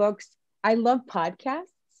to read books. I love podcasts.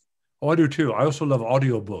 Oh, I do too. I also love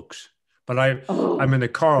audiobooks, but I'm in the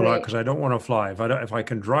car a lot because I don't want to fly. If I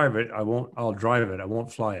can drive it, I'll drive it. I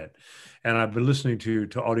won't fly it. And I've been listening to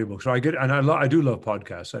audiobooks. So I do love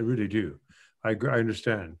podcasts. I really do. I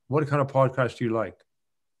understand. What kind of podcast do you like?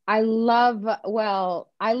 I love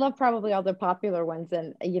probably all the popular ones,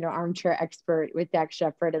 and, Armchair Expert with Dak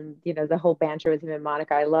Shepard, and, the whole banter with him and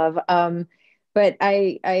Monica, I love. But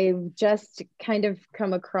I've just kind of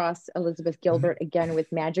come across Elizabeth Gilbert again with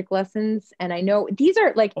Magic Lessons. And I know these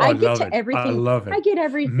are like, I get to everything. I love it. I get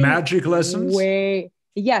everything. Magic Lessons?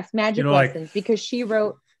 Magic Lessons, because she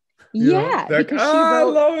wrote Yeah, because I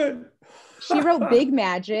love it. She wrote Big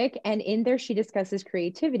Magic, and in there she discusses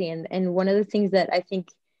creativity. And one of the things that I think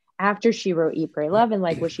after she wrote Eat, Pray, Love, and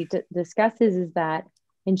like what she discusses is that,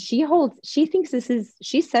 and she thinks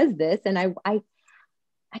she says this, and I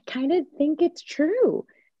kind of think it's true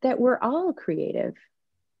that we're all creative.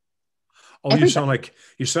 Oh, you sound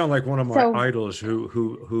like one of my idols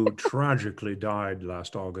who tragically died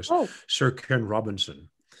last August, Sir Ken Robinson.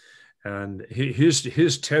 And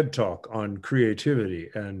his TED talk on creativity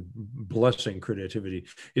and blessing creativity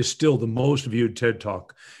is still the most viewed TED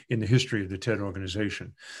talk in the history of the TED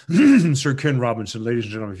organization. Sir Ken Robinson, ladies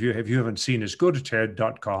and gentlemen, if you haven't seen this, go to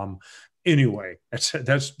TED.com. Anyway,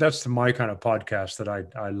 that's my kind of podcast that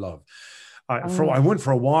I love. I went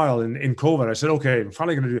for a while in COVID. I said, okay,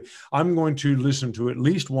 I'm going to listen to at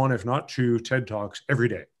least one, if not two, TED Talks every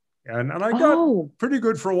day. And I got pretty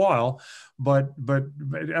good for a while, but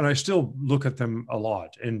I still look at them a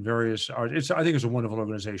lot in various arts. I think it's a wonderful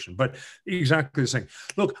organization, but exactly the same.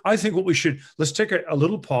 Look, I think let's take a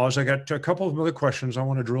little pause. I got a couple of other questions I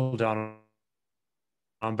want to drill down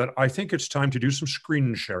on, but I think it's time to do some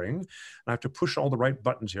screen sharing. I have to push all the right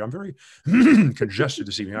buttons here. I'm very congested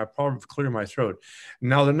this evening. I probably clear my throat.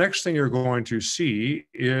 Now, the next thing you're going to see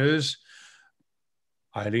is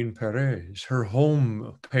Ailyn Pérez, her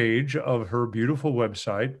home page of her beautiful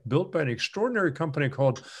website, built by an extraordinary company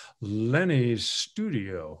called Lenny's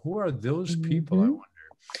Studio. Who are those people, I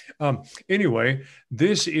wonder? Anyway,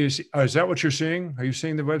 this is that what you're seeing? Are you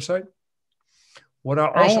seeing the website? What I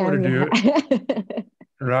also want to do,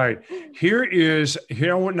 right,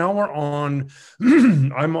 now we're on,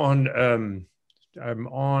 I'm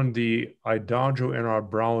on the IDAGIO in our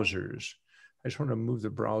browsers. I just want to move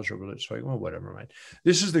the browser a bit, whatever, man.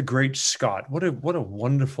 This is The Great Scott. What a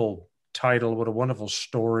wonderful title. What a wonderful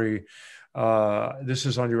story. This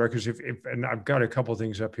is on your records. And I've got a couple of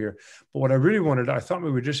things up here. But what I really wanted, I thought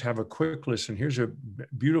we would just have a quick listen. Here's a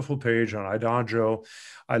beautiful page on IDAGIO.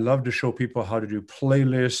 I love to show people how to do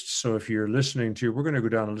playlists. So if you're listening to, we're going to go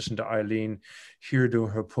down and listen to Ailyn here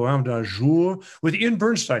doing her Poème d'un jour with Ian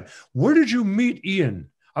Bernstein. Where did you meet Ian?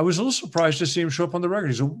 I was a little surprised to see him show up on the record.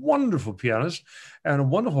 He's a wonderful pianist and a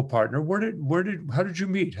wonderful partner. How did you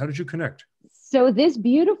meet? How did you connect? So this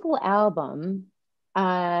beautiful album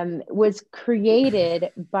was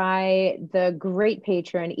created by the great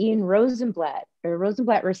patron Ian Rosenblatt, or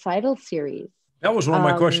Rosenblatt Recital Series. That was one of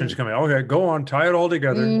my questions coming. Okay, go on, tie it all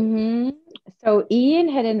together. So Ian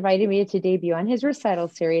had invited me to debut on his recital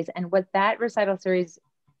series, and what that recital series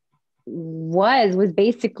was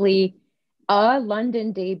basically a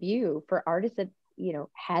London debut for artists that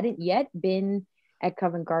hadn't yet been at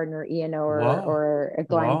Covent Garden or E&O or at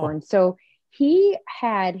Glyndebourne. Wow. So he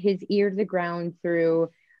had his ear to the ground through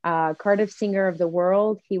Cardiff Singer of the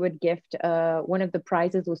World. He would gift one of the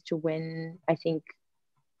prizes was to win, I think,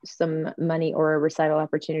 some money or a recital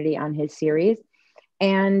opportunity on his series.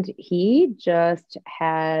 And he just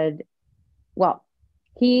had,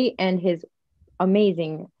 he and his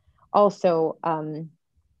amazing, also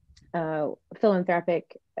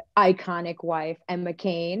philanthropic, iconic wife, Emma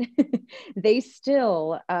Kane, they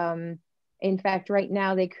still, in fact, right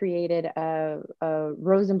now they created a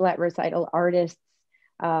Rosenblatt Recital Artists,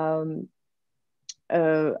 a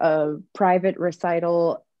private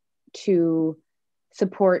recital to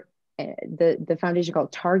support the foundation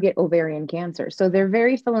called Target Ovarian Cancer. So they're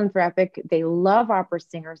very philanthropic. They love opera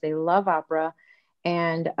singers. They love opera.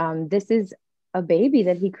 And this is a baby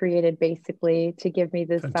that he created basically to give me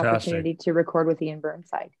this opportunity to record with Ian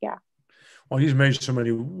Burnside. Yeah. Well, he's made so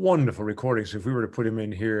many wonderful recordings. If we were to put him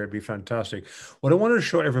in here, it'd be fantastic. What I wanted to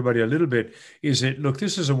show everybody a little bit is that, look,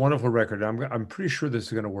 this is a wonderful record. I'm pretty sure this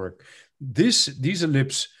is going to work. These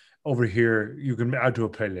ellipses over here, you can add to a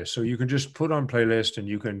playlist. So you can just put on playlist and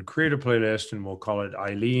you can create a playlist and we'll call it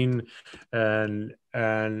Ailyn. And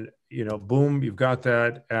boom, you've got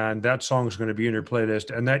that. And that song is going to be in your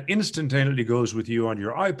playlist. And that instantaneously goes with you on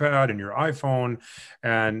your iPad and your iPhone.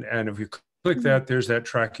 And if you click that, there's that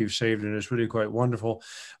track you've saved, and it's really quite wonderful.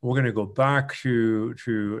 We're going to go back to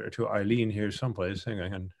Ailyn here someplace. Hang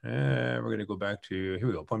on. We're going to go back to, here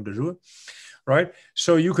we go, Poème de jour. Right?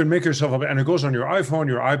 So you can make yourself up, and it goes on your iPhone,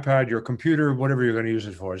 your iPad, your computer, whatever you're going to use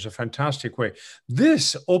it for. It's a fantastic way.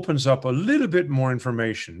 This opens up a little bit more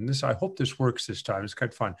information. I hope this works this time. It's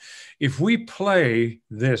quite fun. If we play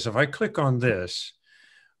this, if I click on this,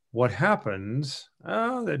 what happens?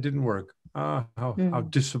 That didn't work. How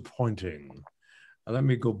disappointing. Let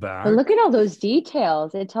me go back. But look at all those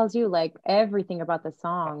details. It tells you like everything about the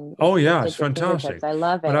song. Oh yeah, it's fantastic. I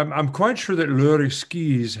love it. But I'm quite sure that L'Heure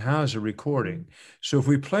Exquise has a recording. So if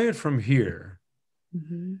we play it from here,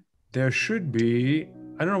 there should be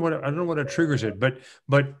I don't know what triggers it, but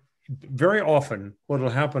very often what will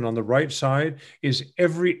happen on the right side is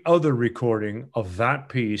every other recording of that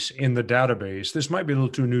piece in the database. This might be a little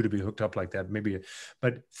too new to be hooked up like that, maybe.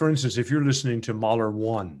 But for instance, if you're listening to Mahler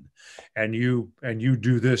 1 and you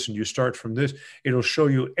do this and you start from this, it'll show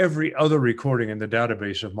you every other recording in the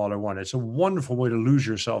database of Mahler 1. It's a wonderful way to lose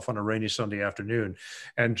yourself on a rainy Sunday afternoon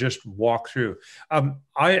and just walk through.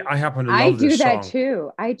 I happen to love this song.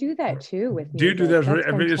 I do that too with music. Do you do that? That's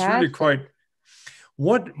I mean, it's really quite.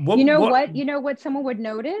 What someone would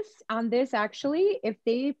notice on this, actually, if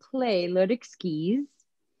they play lyric skis,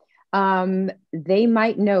 they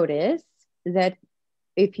might notice that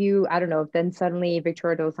if you, I don't know, if then suddenly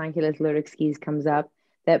Victoria Dos Angeles lyric skis comes up,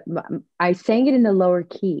 that I sang it in the lower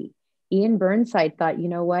key. Ian Burnside thought, you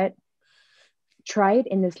know what, try it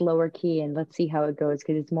in this lower key and let's see how it goes,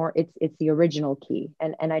 because it's the original key,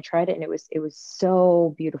 and I tried it and it was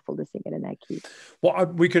so beautiful to sing it in that key. Well, I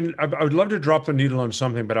would love to drop the needle on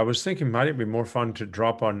something, but I was thinking might it be more fun to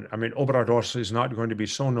drop on, I mean, Obradors is not going to be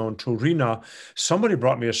so known. Turina, somebody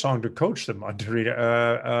brought me a song to coach them on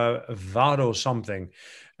Turina, Vado something.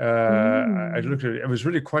 I looked at it, it was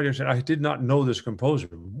really quite interesting. I did not know this composer,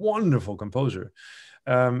 wonderful composer.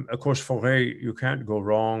 Of course, Fauré, you can't go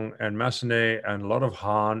wrong, and Massenet, and a lot of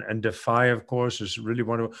Hahn, and Defy, of course, is really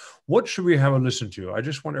wonderful. What should we have a listen to? I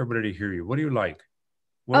just want everybody to hear you. What do you like?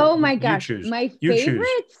 Oh my gosh, my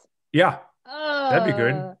favorites? Yeah, that'd be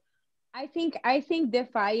good. I think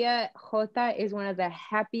Defaya Jota is one of the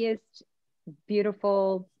happiest,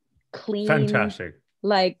 beautiful, clean, fantastic,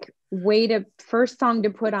 like first song to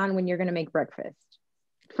put on when you're going to make breakfast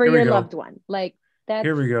for your loved one. Like that.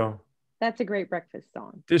 Here we go. That's a great breakfast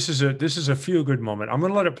song. This is a feel good moment. I'm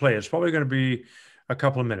going to let it play. It's probably going to be a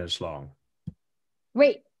couple of minutes long.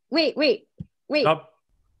 Wait. Stop.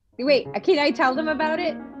 Wait, can I tell them about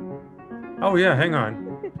it? Oh yeah, hang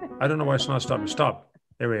on. I don't know why it's not stopping. Stop.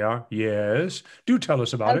 There we are. Yes. Do tell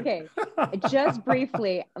us about it. Okay. Just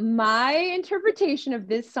briefly, my interpretation of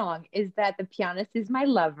this song is that the pianist is my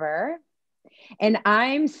lover. And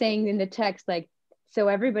I'm saying in the text, like, so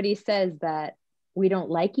everybody says that we don't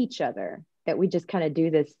like each other, that we just kind of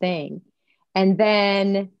do this thing. And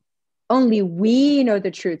then only we know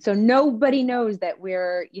the truth. So nobody knows that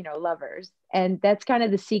we're, lovers. And that's kind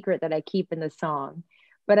of the secret that I keep in the song.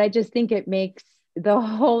 But I just think it makes the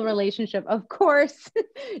whole relationship, of course,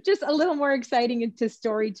 just a little more exciting to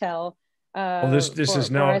storytell. Well, this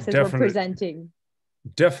is now presenting.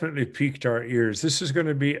 Definitely piqued our ears. This is going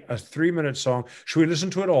to be a 3-minute song. Should we listen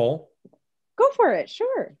to it all? Go for it,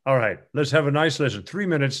 sure. All right, let's have a nice listen. 3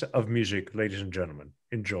 minutes of music, ladies and gentlemen.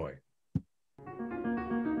 Enjoy.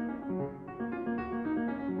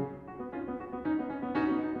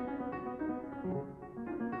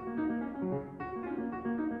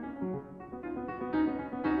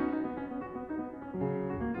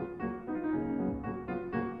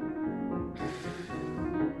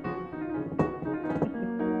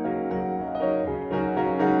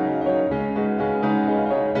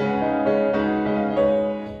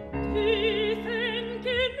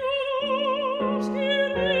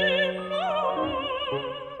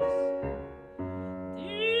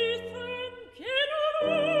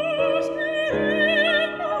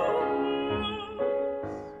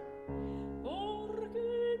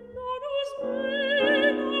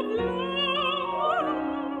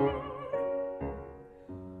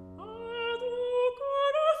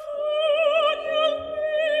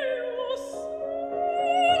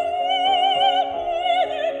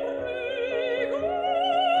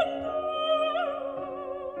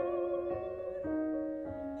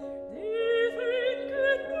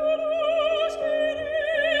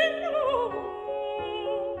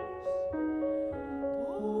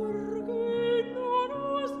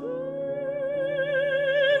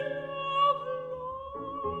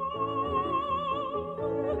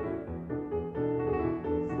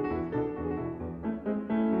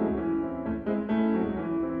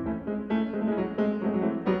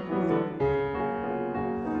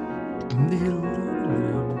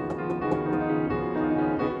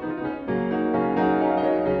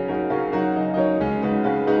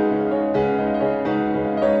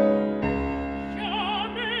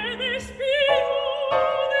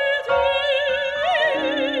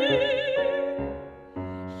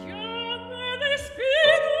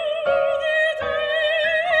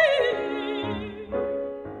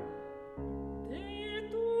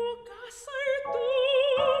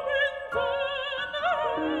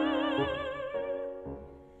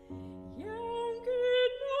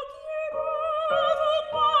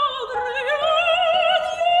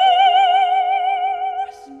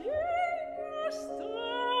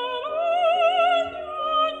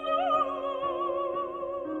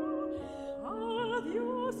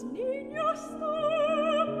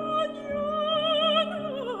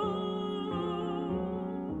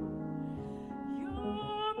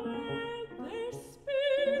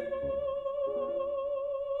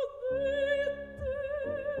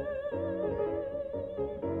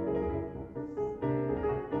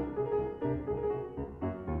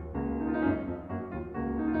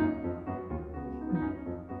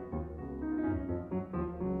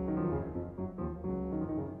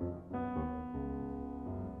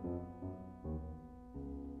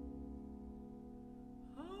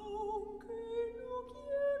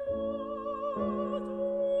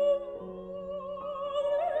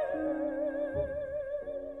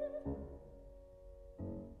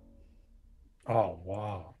 Oh,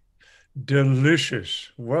 wow. Delicious.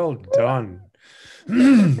 Well done.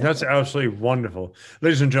 That's absolutely wonderful.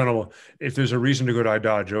 Ladies and gentlemen, if there's a reason to go to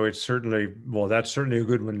IDAGIO, it's certainly, well, that's certainly a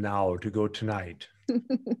good one now to go tonight.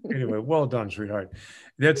 Anyway, well done, sweetheart.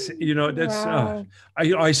 That's, Wow.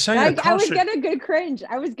 I sang a I was concert. gonna cringe.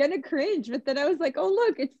 I was gonna cringe, but then I was like, oh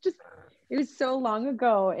look, it was so long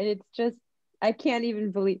ago, and it's just I can't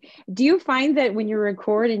even believe. Do you find that when you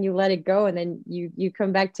record and you let it go and then you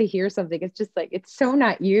come back to hear something, it's just like it's so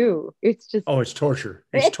not you. It's just Oh, it's torture.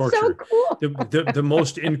 It's it's so torture. cool. The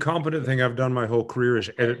most incompetent thing I've done my whole career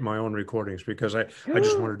is edit my own recordings because I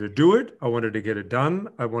just wanted to do it. I wanted to get it done.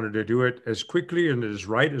 I wanted to do it as quickly and as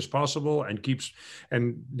right as possible and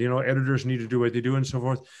editors need to do what they do and so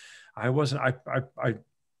forth. I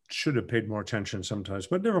should have paid more attention sometimes,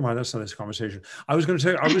 but never mind. That's not this conversation. I was going to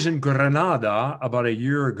say, I was in Granada about a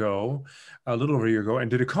little over a year ago,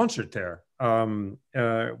 and did a concert there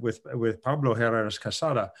with Pablo Herrera's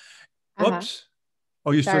Casada. Oops.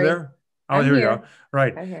 Oh, you still there? Oh, I'm here we here. go.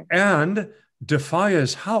 Right. And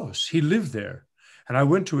Defia's house, he lived there. And I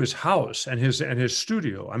went to his house and his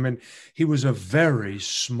studio. I mean, he was a very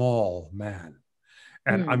small man.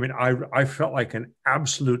 And I mean, I felt like an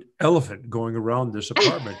absolute elephant going around this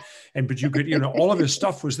apartment. But you could, all of his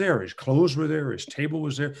stuff was there. His clothes were there. His table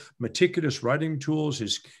was there. Meticulous writing tools.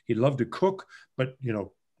 He loved to cook, but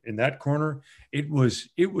in that corner, it was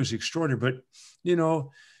extraordinary. But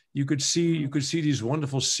you could see these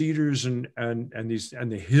wonderful cedars and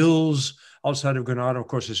the hills outside of Granada. Of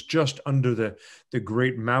course, it's just under the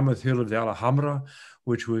great mammoth hill of the Alhambra,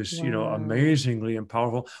 which was amazingly and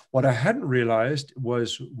powerful. What I hadn't realized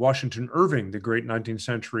was Washington Irving, the great 19th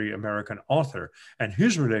century American author, and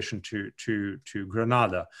his relation to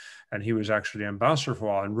Granada. And he was actually ambassador for a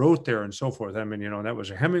while and wrote there and so forth. I mean, that was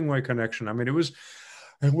a Hemingway connection. I mean, it was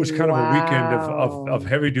kind of a weekend of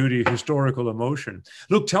heavy duty historical emotion.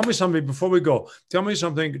 Look, tell me something before we go. Tell me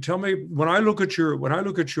something. Tell me when I look at your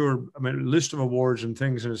list of awards and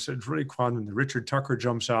things, and it's really fun. And the Richard Tucker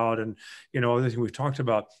jumps out, and everything we've talked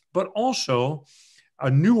about, but also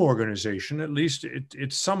a new organization. At least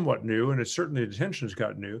it's somewhat new, and it's certainly the attention's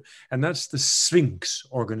got new, and that's the Sphinx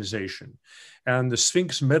organization. And the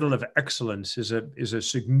Sphinx Medal of Excellence is a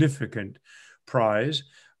significant prize.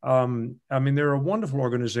 I mean, they're a wonderful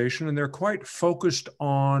organization, and they're quite focused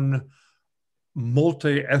on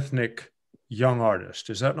multi-ethnic young artists.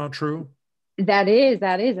 Is that not true? That is,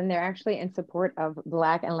 and they're actually in support of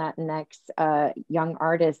Black and Latinx young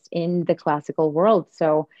artists in the classical world.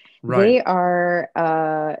 So they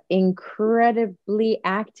are incredibly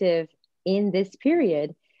active in this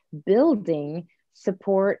period, building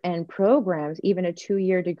support and programs, even a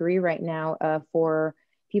 2-year degree right now for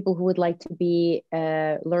people who would like to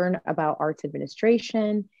learn about arts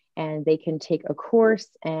administration, and they can take a course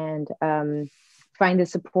and find the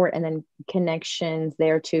support and then connections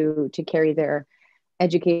there to carry their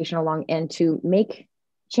education along and to make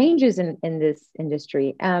changes in this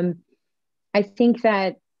industry. I think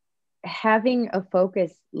that having a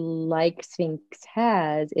focus like Sphinx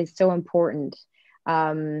has is so important.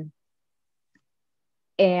 And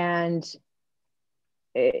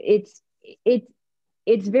it's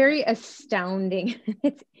very astounding.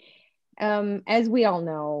 It's as we all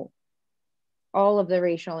know, all of the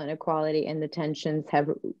racial inequality and the tensions have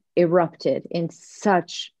erupted in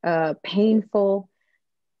such a painful,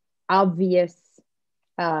 obvious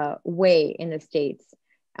way in the States.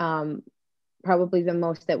 Probably the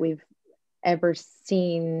most that we've ever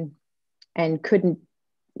seen, and couldn't,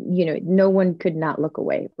 no one could not look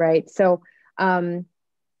away, right? So to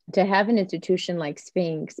have an institution like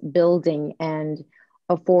Sphinx building and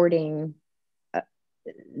affording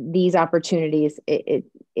these opportunities,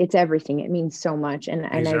 it's everything. It means so much. And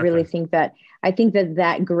I really think that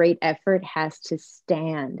that great effort has to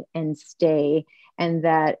stand and stay, and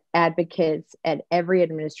that advocates at every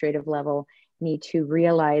administrative level need to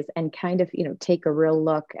realize and kind of, take a real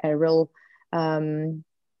look at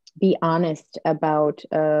be honest about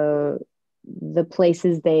the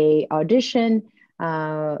places they audition,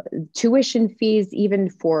 tuition fees, even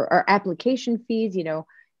for our application fees,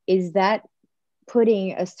 is that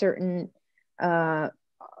putting a certain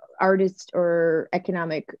artist or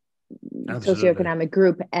socioeconomic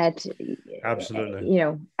group at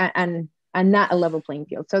and not a level playing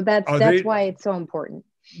field. So that's why it's so important.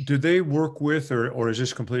 Do they work with, or is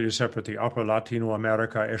this completely separate, the Upper Latino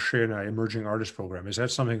America Escena Emerging Artist Program? Is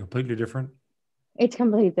that something completely different? It's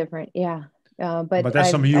completely different, yeah. But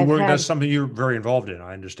that's something that's something you're very involved in,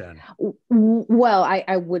 I understand. Well,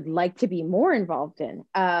 I would like to be more involved in,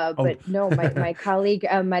 Oh, but no, my colleague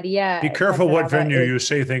be Maria careful what Casarava venue is. you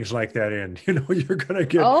say things like that in. You're going to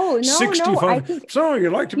get Oh, no, I 65. think So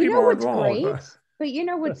you'd like to be more what's involved. great,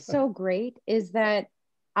 but what's so great is that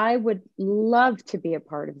I would love to be a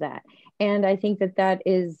part of that, and I think that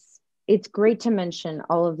it's great to mention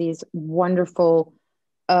all of these wonderful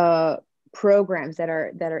uh programs that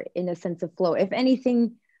are in a sense of flow. If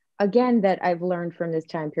anything, again, that I've learned from this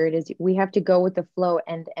time period is we have to go with the flow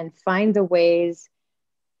and find the ways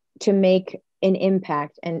to make an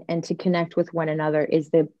impact and to connect with one another is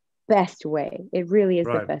the best way. It really is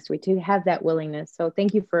the Right. best way to have that willingness. So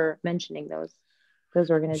thank you for mentioning those Do you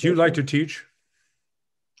like organizations. to teach?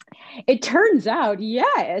 It turns out,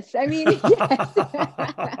 yes. I mean, yes.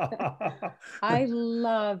 I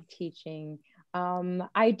love teaching.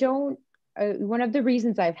 I don't, one of the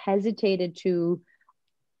reasons I've hesitated to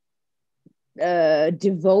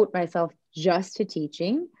devote myself just to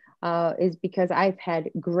teaching is because I've had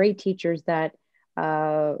great teachers that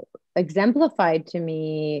uh, exemplified to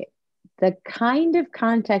me the kind of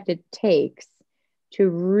contact it takes to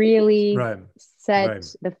really Right. set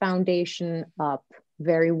Right. the foundation up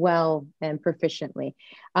very well and proficiently.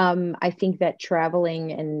 I think that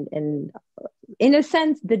traveling and in a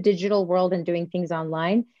sense, the digital world and doing things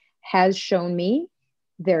online has shown me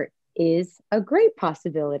there is a great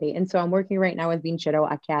possibility. And so I'm working right now with Vincero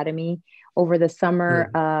Academy. Over the summer,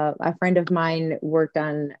 Good. a friend of mine worked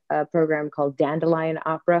on a program called Dandelion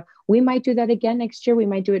Opera. We might do that again next year. We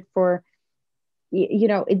might do it for,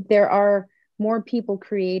 there are more people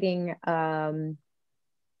creating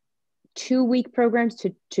 2-week programs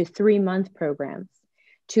to 3-month programs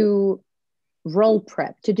to role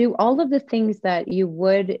prep, to do all of the things that you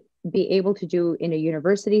would be able to do in a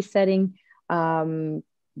university setting,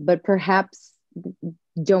 but perhaps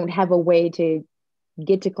don't have a way to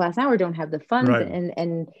get to class now or don't have the funds. Right.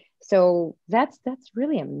 And so that's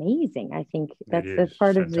really amazing. I think It that's is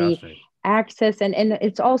part of the fantastic. access. And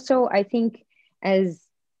it's also, I think, as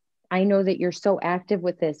I know that you're so active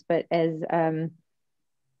with this, but as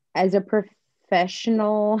a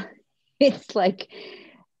professional, it's like,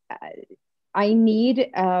 I need,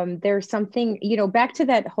 there's something, back to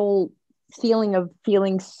that whole feeling of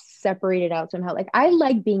feeling separated out somehow. Like I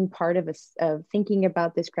like being part of thinking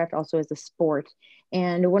about this craft also as a sport.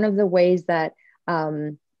 And one of the ways that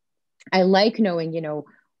I like knowing,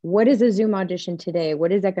 what is a Zoom audition today?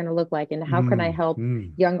 What is that going to look like? And how can I help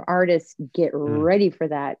young artists get ready for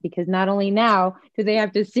that? Because not only now do they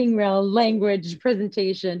have to sing real language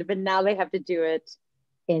presentation, but now they have to do it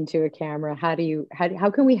into a camera. How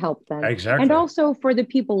can we help them? Exactly. And also for the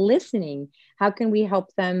people listening, how can we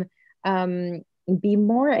help them be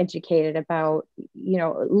more educated about,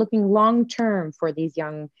 looking long term for these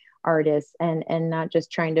young artists and not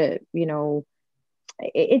just trying to,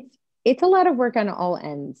 it's a lot of work on all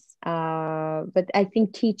ends. But I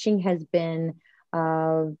think teaching has been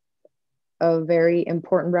a very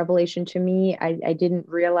important revelation to me. I didn't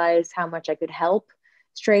realize how much I could help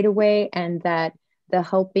straight away, and that the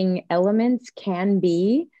helping elements can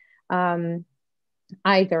be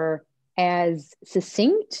either as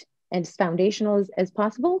succinct and as foundational as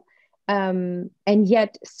possible, and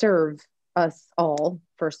yet serve us all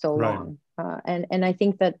for so Right. long. And I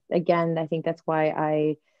think that, again, I think that's why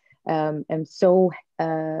I am so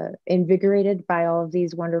invigorated by all of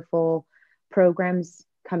these wonderful programs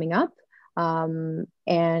coming up. And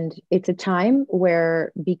it's a time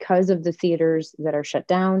where, because of the theaters that are shut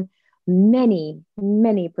down, many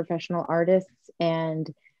professional artists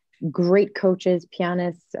and great coaches,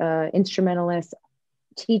 pianists, instrumentalists,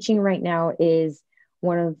 teaching right now is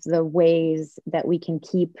one of the ways that we can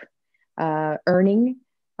keep earning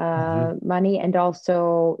money and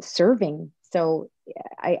also serving. So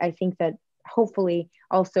I think that hopefully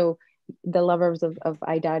also the lovers of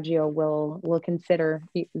Idagio will consider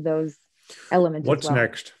those elements. What's as well.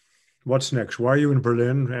 next? What's next? Why are you in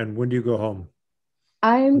Berlin, and when do you go home?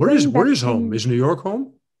 I'm Where is going back home? to Is New York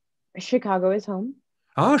home? Chicago is home.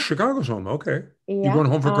 Ah, Chicago's home. Okay. You Yeah. going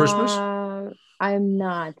home for Christmas? I'm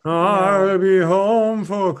not. I'll No. be home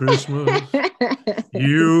for Christmas.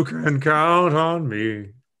 You can count on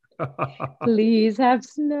me. Please have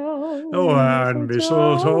snow Oh, and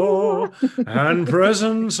mistletoe. mistletoe and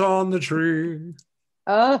presents on the tree.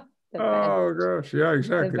 Oh, the best. Oh gosh, yeah, The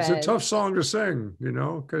exactly. It's a best. tough song to sing,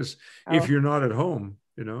 because if Oh, you're not at home,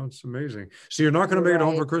 it's amazing. So you're not going you're to make it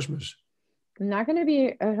home for right. Christmas. I'm not going to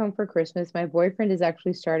be at home for Christmas. My boyfriend is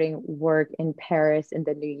actually starting work in Paris in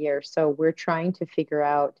the new year. So we're trying to figure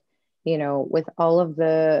out, with all of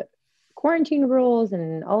the quarantine rules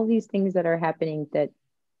and all these things that are happening, that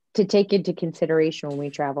to take into consideration when we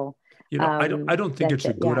travel. You know, I don't think it's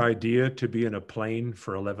a good yeah. idea to be in a plane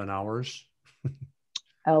for 11 hours.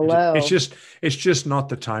 Hello. It's just not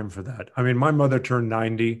the time for that. I mean, my mother turned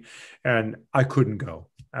 90 and I couldn't go.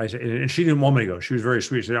 I said, and she didn't want me to go. She was very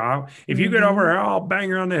sweet. She said, if you get over here, I'll bang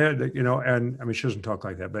you on the head, you know, and I mean, she doesn't talk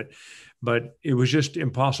like that, but it was just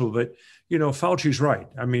impossible. But, you know, Fauci's right.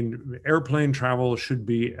 I mean, airplane travel should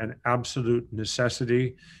be an absolute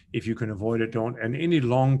necessity. If you can avoid it, don't. And any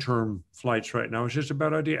long-term flights right now is just a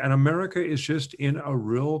bad idea. And America is just in a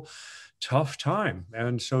real tough time.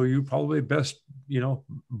 And so you probably best, you know,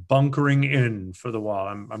 bunkering in for the while.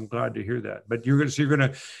 I'm glad to hear that. But you're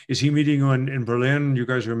gonna, is he meeting you in Berlin? You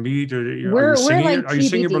guys are meet, or are you singing? Like are you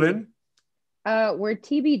singing in Berlin? We're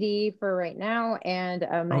TBD for right now. And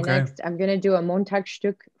Okay. I'm gonna do a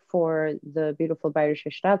Montagsstück for the beautiful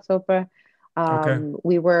Bayerische Staatsoper. Okay.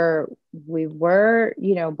 We were,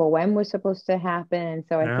 you know, Bohème was supposed to happen.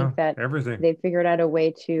 So I think that they figured out a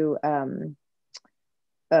way to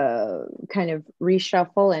kind of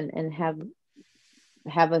reshuffle and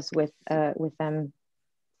have us with them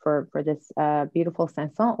for this beautiful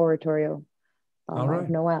Saint-Saëns oratorio of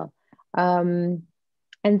Noel. And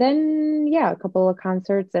then a couple of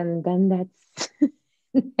concerts, and then that's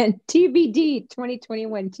and TBD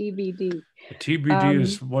 2021 TBD. TBD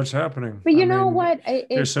is what's happening. But you know what?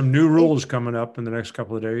 There's some new rules coming up in the next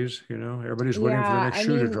couple of days. You know, everybody's waiting for the next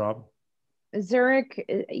shoe to drop. Zurich,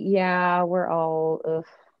 we're all. Ugh.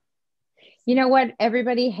 You know what?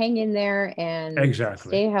 Everybody hang in there and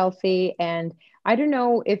stay healthy. And I don't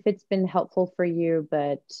know if it's been helpful for you,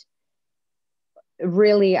 but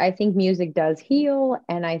really, I think music does heal.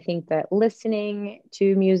 And I think that listening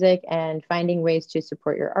to music and finding ways to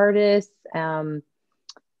support your artists,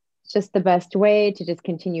 it's just the best way to just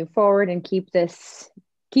continue forward and keep the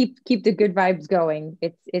good vibes going.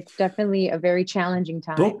 It's definitely a very challenging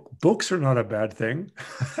time. Books are not a bad thing.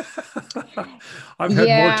 I've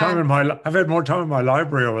had more time in my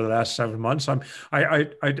library over the last 7 months. I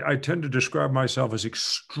tend to describe myself as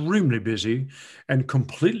extremely busy and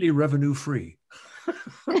completely revenue free.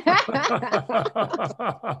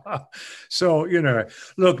 So, you know,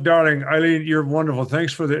 look, darling, Ailyn, you're wonderful.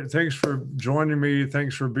 Thanks for joining me.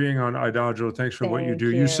 Thanks for being on IDAGIO. Thanks for what you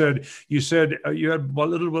do. You said you had a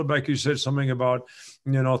little bit back. You said something about,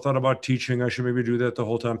 you know, thought about teaching. I should maybe do that the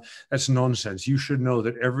whole time. That's nonsense. You should know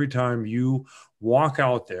that every time you walk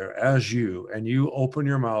out there as you, and you open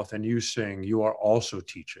your mouth and you sing, you are also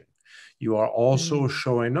teaching. You are also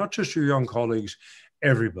showing not just your young colleagues,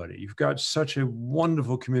 everybody. You've got such a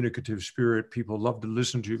wonderful communicative spirit. People love to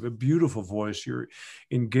listen to you. You have a beautiful voice. You're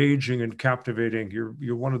engaging and captivating.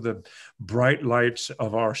 You're one of the bright lights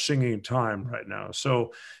of our singing time right now.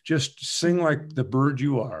 So just sing like the bird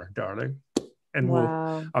you are, darling. And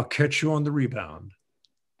I'll catch you on the rebound.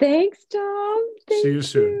 Thanks, Tom. See you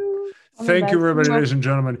soon. Thank you, everybody, ladies and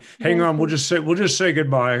gentlemen. Hang on, we'll just say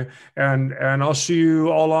goodbye, and I'll see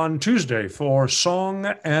you all on Tuesday for Song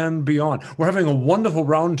and Beyond. We're having a wonderful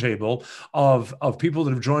roundtable of people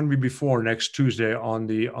that have joined me before next Tuesday on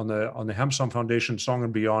the Hampson Foundation Song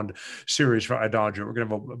and Beyond series for IDAGIO. We're going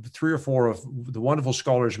to have 3 or 4 of the wonderful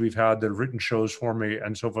scholars we've had that have written shows for me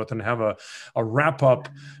and so forth, and have a wrap up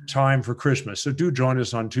time for Christmas. So do join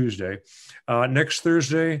us on Tuesday. Next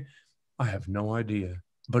Thursday, I have no idea.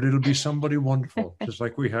 But it'll be somebody wonderful, just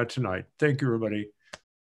like we had tonight. Thank you, everybody.